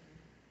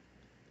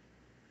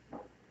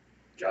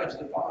 Judge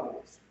the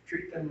fatherless.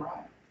 Treat them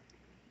right.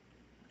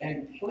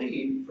 And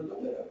plead for the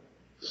widow.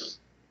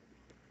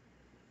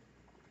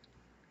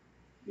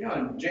 You know,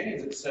 in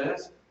James it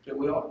says that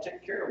we ought to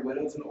take care of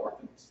widows and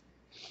orphans.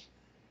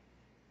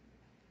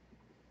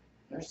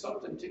 There's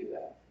something to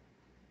that.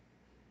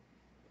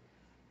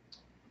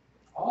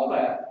 All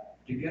that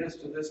to get us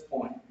to this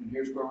point, and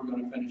here's where we're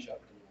going to finish up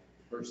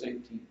tonight. Verse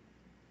 18.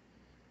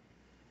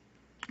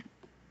 The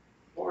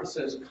Lord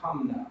says,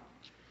 come now.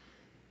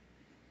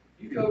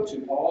 You go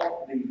to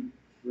all the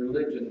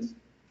religions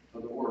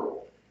of the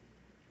world,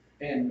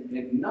 and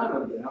in none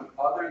of them,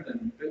 other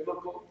than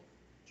biblical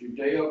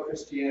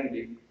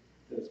Judeo-Christianity,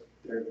 does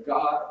their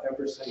God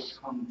ever say,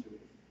 come to me.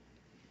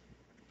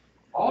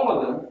 All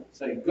of them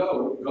say,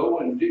 go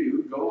and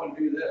do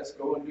this,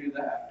 go and do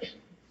that.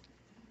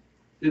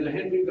 Do the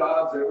Hindu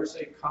gods ever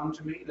say, come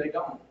to me? They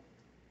don't.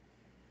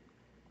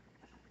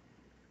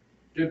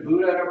 Did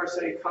Buddha ever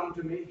say, come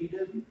to me? He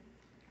didn't.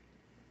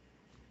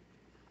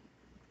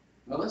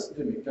 Now listen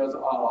to me. Does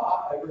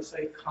Allah ever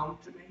say, come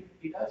to me?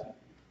 He doesn't.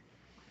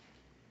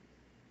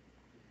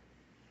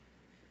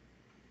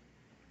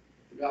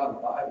 The God of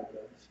the Bible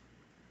does.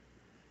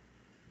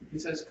 He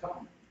says,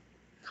 come.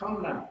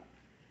 Come now.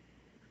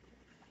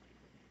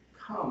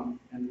 Come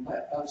and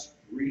let us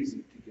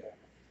reason together.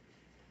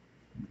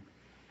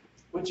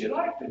 Would you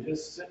like to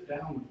just sit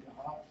down with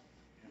God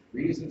and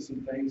reason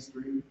some things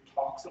through,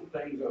 talk some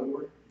things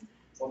over?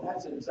 Well,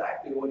 that's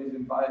exactly what he's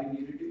inviting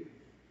you to do.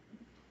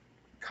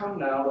 Come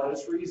now, let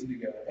us reason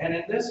together. And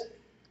in this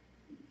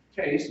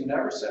case,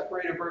 never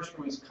separate a verse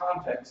from its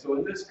context. So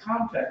in this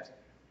context,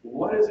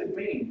 what does it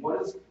mean?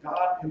 What is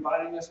God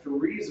inviting us to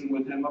reason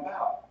with him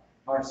about?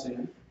 Our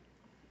sin.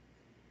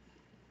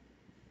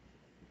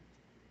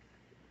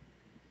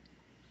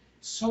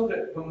 So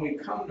that when we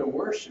come to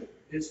worship,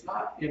 it's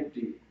not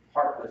empty,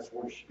 heartless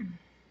worship.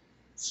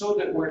 So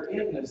that we're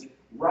in this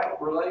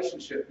right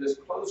relationship, this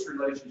close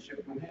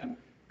relationship with him.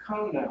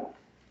 Come now.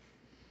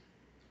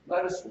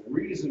 Let us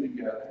reason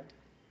together,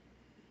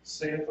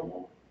 saith the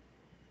Lord.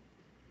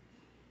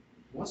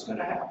 What's going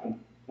to happen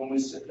when we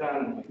sit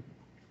down and we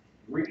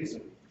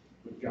reason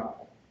with God?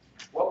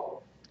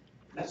 Well,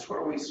 that's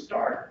where we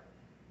start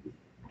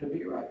to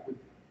be right with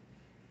God.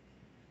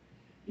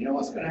 You know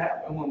what's going to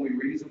happen when we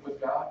reason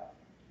with God?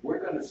 We're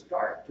going to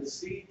start to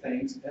see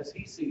things as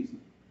he sees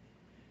them.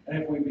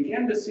 And if we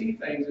begin to see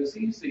things as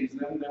he sees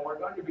them, then we're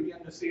going to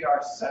begin to see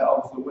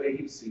ourselves the way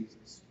he sees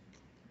us.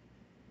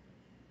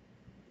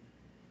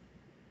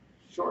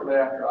 Shortly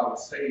after I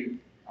was saved,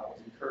 I was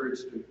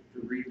encouraged to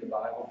read the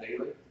Bible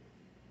daily.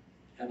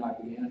 And I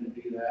began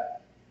to do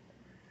that.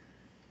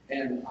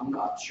 And I'm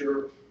not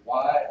sure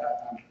why.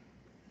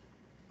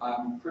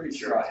 I'm pretty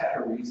sure I had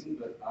a reason,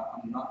 but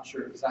I'm not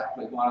sure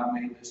exactly why I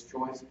made this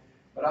choice.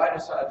 But I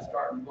decided to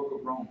start in the book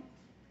of Romans.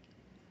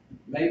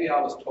 Maybe I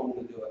was told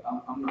to do it.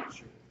 I'm not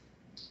sure.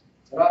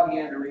 But I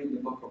began to read the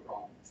book of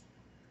Romans.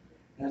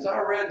 And as I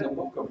read the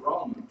book of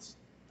Romans,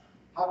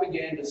 I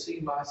began to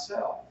see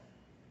myself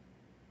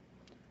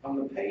on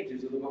the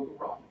pages of the book of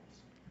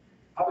Romans.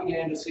 I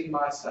began to see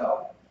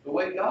myself the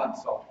way God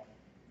saw it.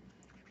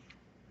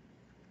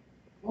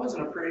 It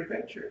wasn't a pretty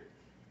picture.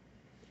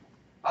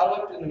 I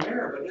looked in the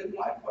mirror but didn't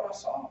like what I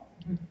saw.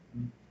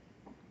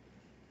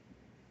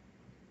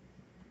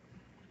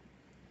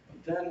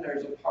 But then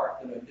there's a part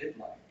that I did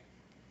like.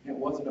 It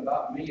wasn't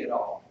about me at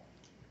all.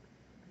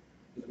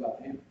 It was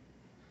about him.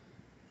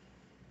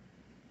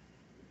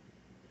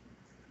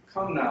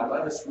 Come now,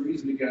 let us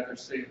reason together,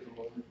 saith the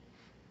Lord.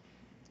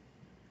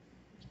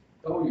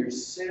 Though your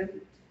sin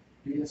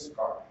be as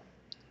scarlet,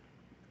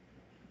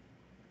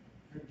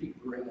 they're deep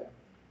red,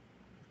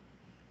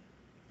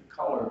 the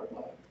color of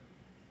blood,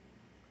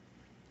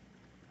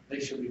 they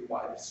shall be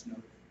white as snow.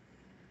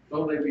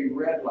 Though they be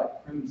red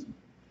like crimson,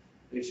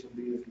 they shall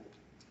be as wool.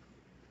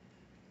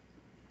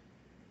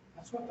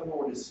 That's what the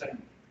Lord is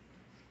saying.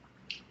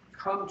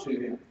 Come to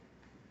him,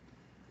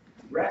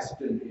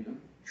 rest in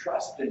him,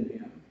 trust in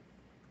him.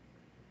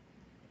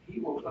 He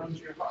will cleanse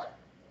your heart.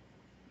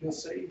 He'll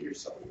save your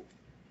soul.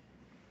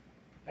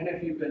 And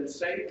if you've been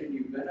saved and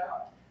you've been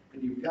out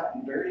and you've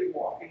gotten dirty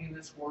walking in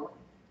this world,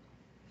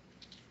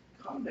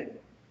 come to him.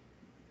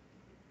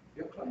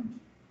 He'll cleanse you.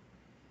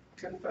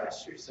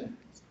 Confess your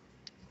sins.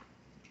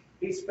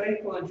 He's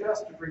faithful and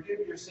just to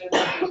forgive your sins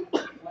and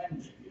to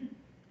cleanse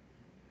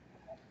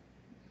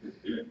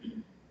you.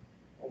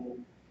 Oh,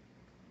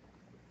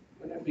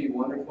 wouldn't it be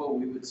wonderful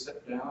if we would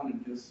sit down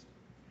and just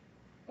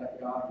let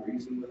God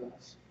reason with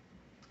us?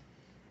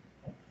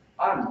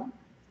 I'm a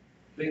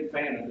big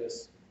fan of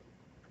this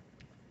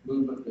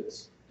movement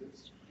that's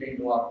gained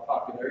a lot of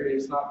popularity.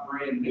 It's not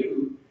brand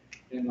new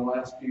in the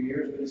last few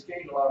years, but it's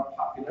gained a lot of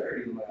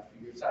popularity in the last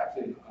few years. It's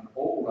actually an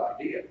old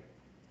idea.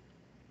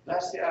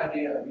 That's the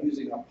idea of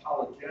using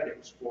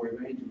apologetics for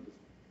evangelism.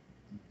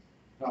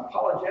 Now,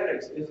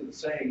 apologetics isn't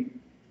saying,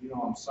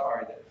 I'm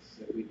sorry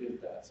that we did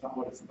that. It's not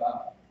what it's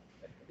about.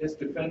 It's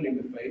defending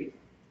the faith.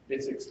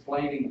 It's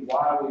explaining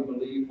why we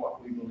believe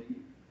what we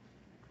believe.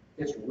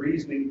 It's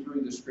reasoning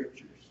through the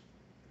scriptures.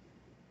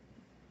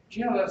 Do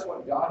you know that's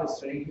what God is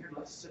saying here?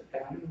 Let's sit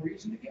down and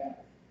reason together.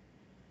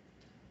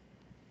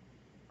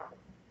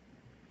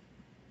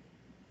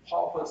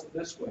 Paul puts it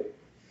this way.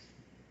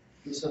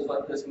 He says,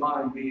 let this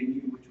mind be in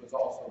you, which was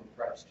also in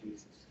Christ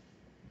Jesus.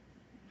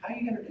 How are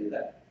you going to do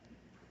that?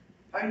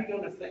 How are you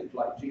going to think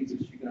like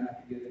Jesus? You're going to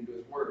have to get into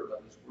his word.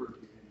 Let his word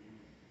be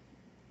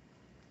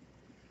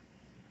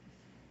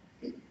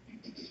in you.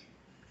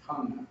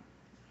 Come now.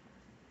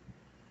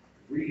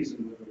 Reason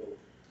with the Lord.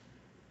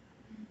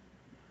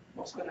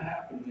 What's going to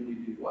happen when you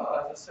do?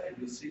 Well, as I said,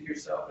 you'll see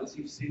yourself as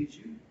he sees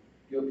you.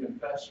 You'll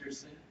confess your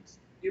sins.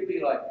 You'll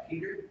be like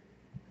Peter.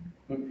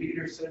 When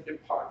Peter said,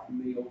 depart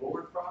from me, O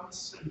Lord, for I'm a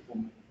sinful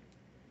man,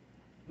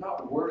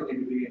 not worthy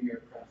to be in your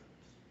presence.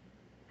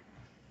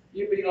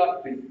 You'll be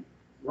like the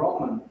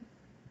Roman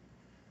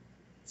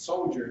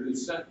soldier who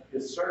sent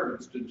his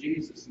servants to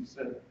Jesus and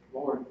said,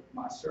 Lord,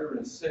 my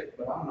servant is sick,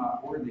 but I'm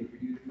not worthy for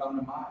you to come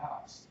to my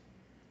house.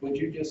 Would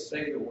you just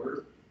say the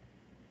word?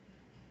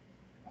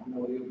 I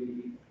know he'll be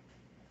healed.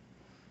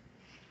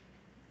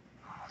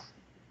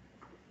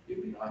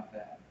 You'll be like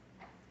that.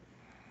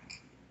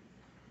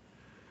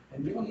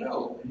 And you'll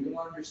know and you'll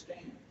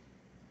understand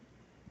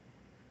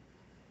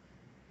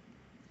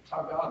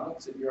how God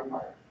looks at your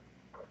heart.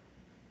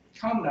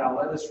 Come now,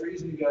 let us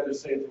reason together,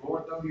 saith the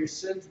Lord, though your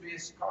sins be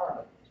as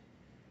scarlet,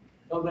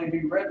 though they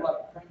be red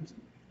like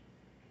crimson,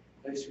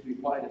 they should be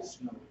white as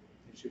snow.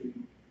 They should be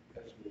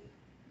as wool.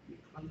 Be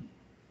clean.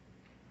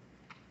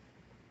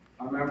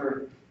 I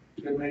remember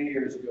a good many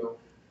years ago,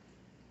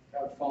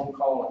 got a phone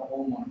call at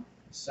home on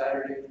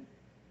Saturday.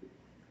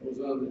 It was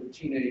one of the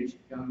teenage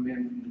young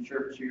men from the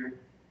church here.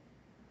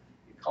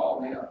 He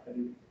called me up and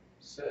he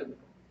said,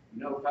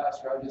 "You know,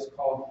 Pastor, I just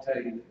called to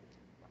tell you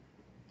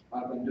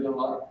that I've been doing a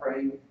lot of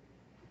praying."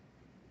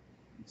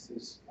 He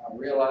says, "I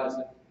realize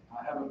that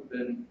I haven't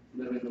been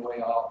living the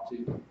way I ought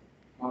to.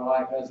 My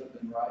life hasn't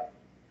been right.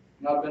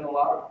 And I've been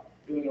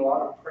doing a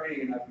lot of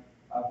praying, and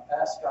I've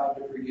asked God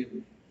to forgive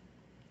me.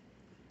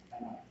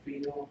 And I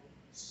feel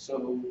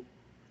so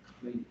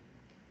clean."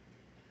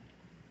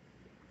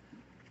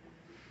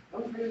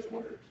 Those are his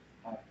words.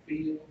 I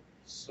feel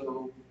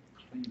so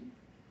clean.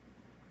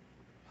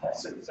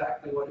 That's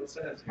exactly what it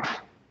says here.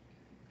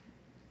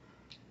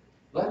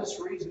 Let us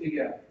reason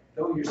together.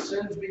 Though your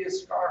sins be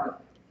as scarlet,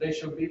 they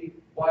shall be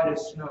white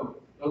as snow.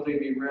 Though they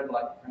be red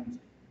like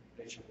crimson,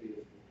 they shall be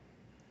as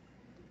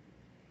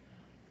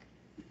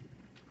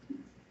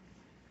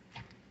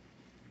wool.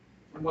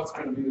 And what's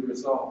going to be the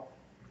result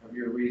of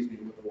your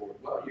reasoning with the Lord?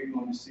 Well, you're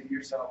going to see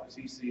yourself as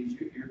He sees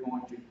you. You're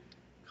going to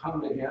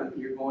come to Him.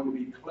 You're going to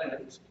be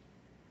cleansed.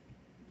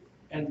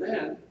 And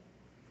then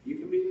you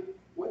can be a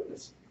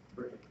witness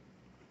for Him.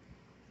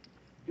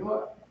 You know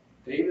what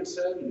David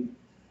said when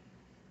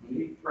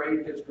he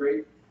prayed his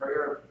great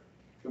prayer of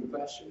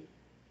confession?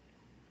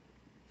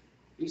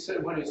 He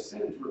said when his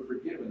sins were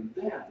forgiven,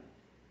 then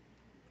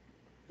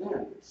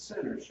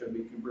sinners shall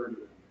be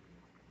converted.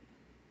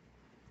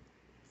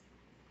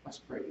 Let's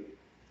pray.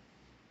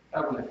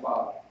 Heavenly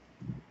Father,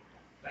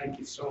 thank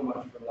you so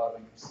much for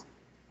loving us.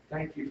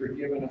 Thank you for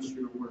giving us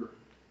your word.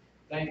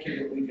 Thank you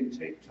that we can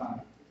take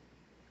time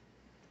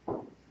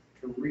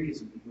to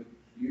reason with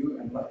you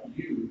and let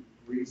you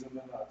reason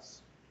with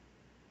us.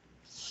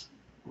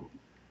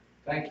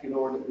 Thank you,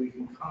 Lord, that we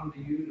can come to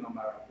you no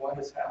matter what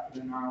has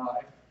happened in our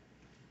life,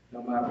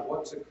 no matter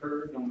what's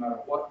occurred, no matter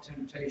what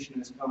temptation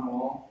has come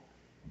along,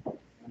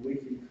 and we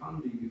can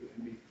come to you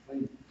and be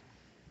clean.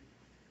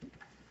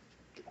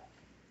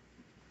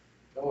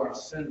 Though our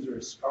sins are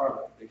as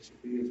scarlet, they shall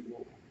be as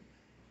wool,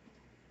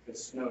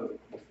 as snow.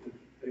 If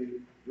they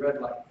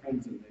red like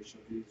crimson, they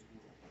shall be as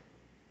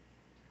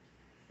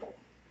wool.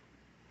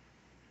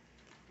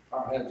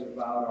 Our heads are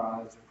bowed,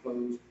 our eyes are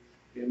closed.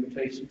 The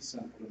invitation is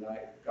simple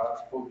tonight. If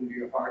God's spoken to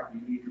your heart,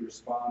 you need to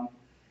respond.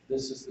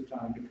 This is the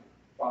time to come.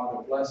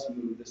 Father, bless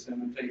and move this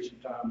invitation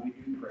time. We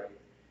do pray.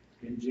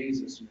 In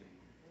Jesus' name,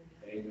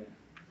 amen.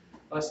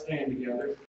 Let's stand together.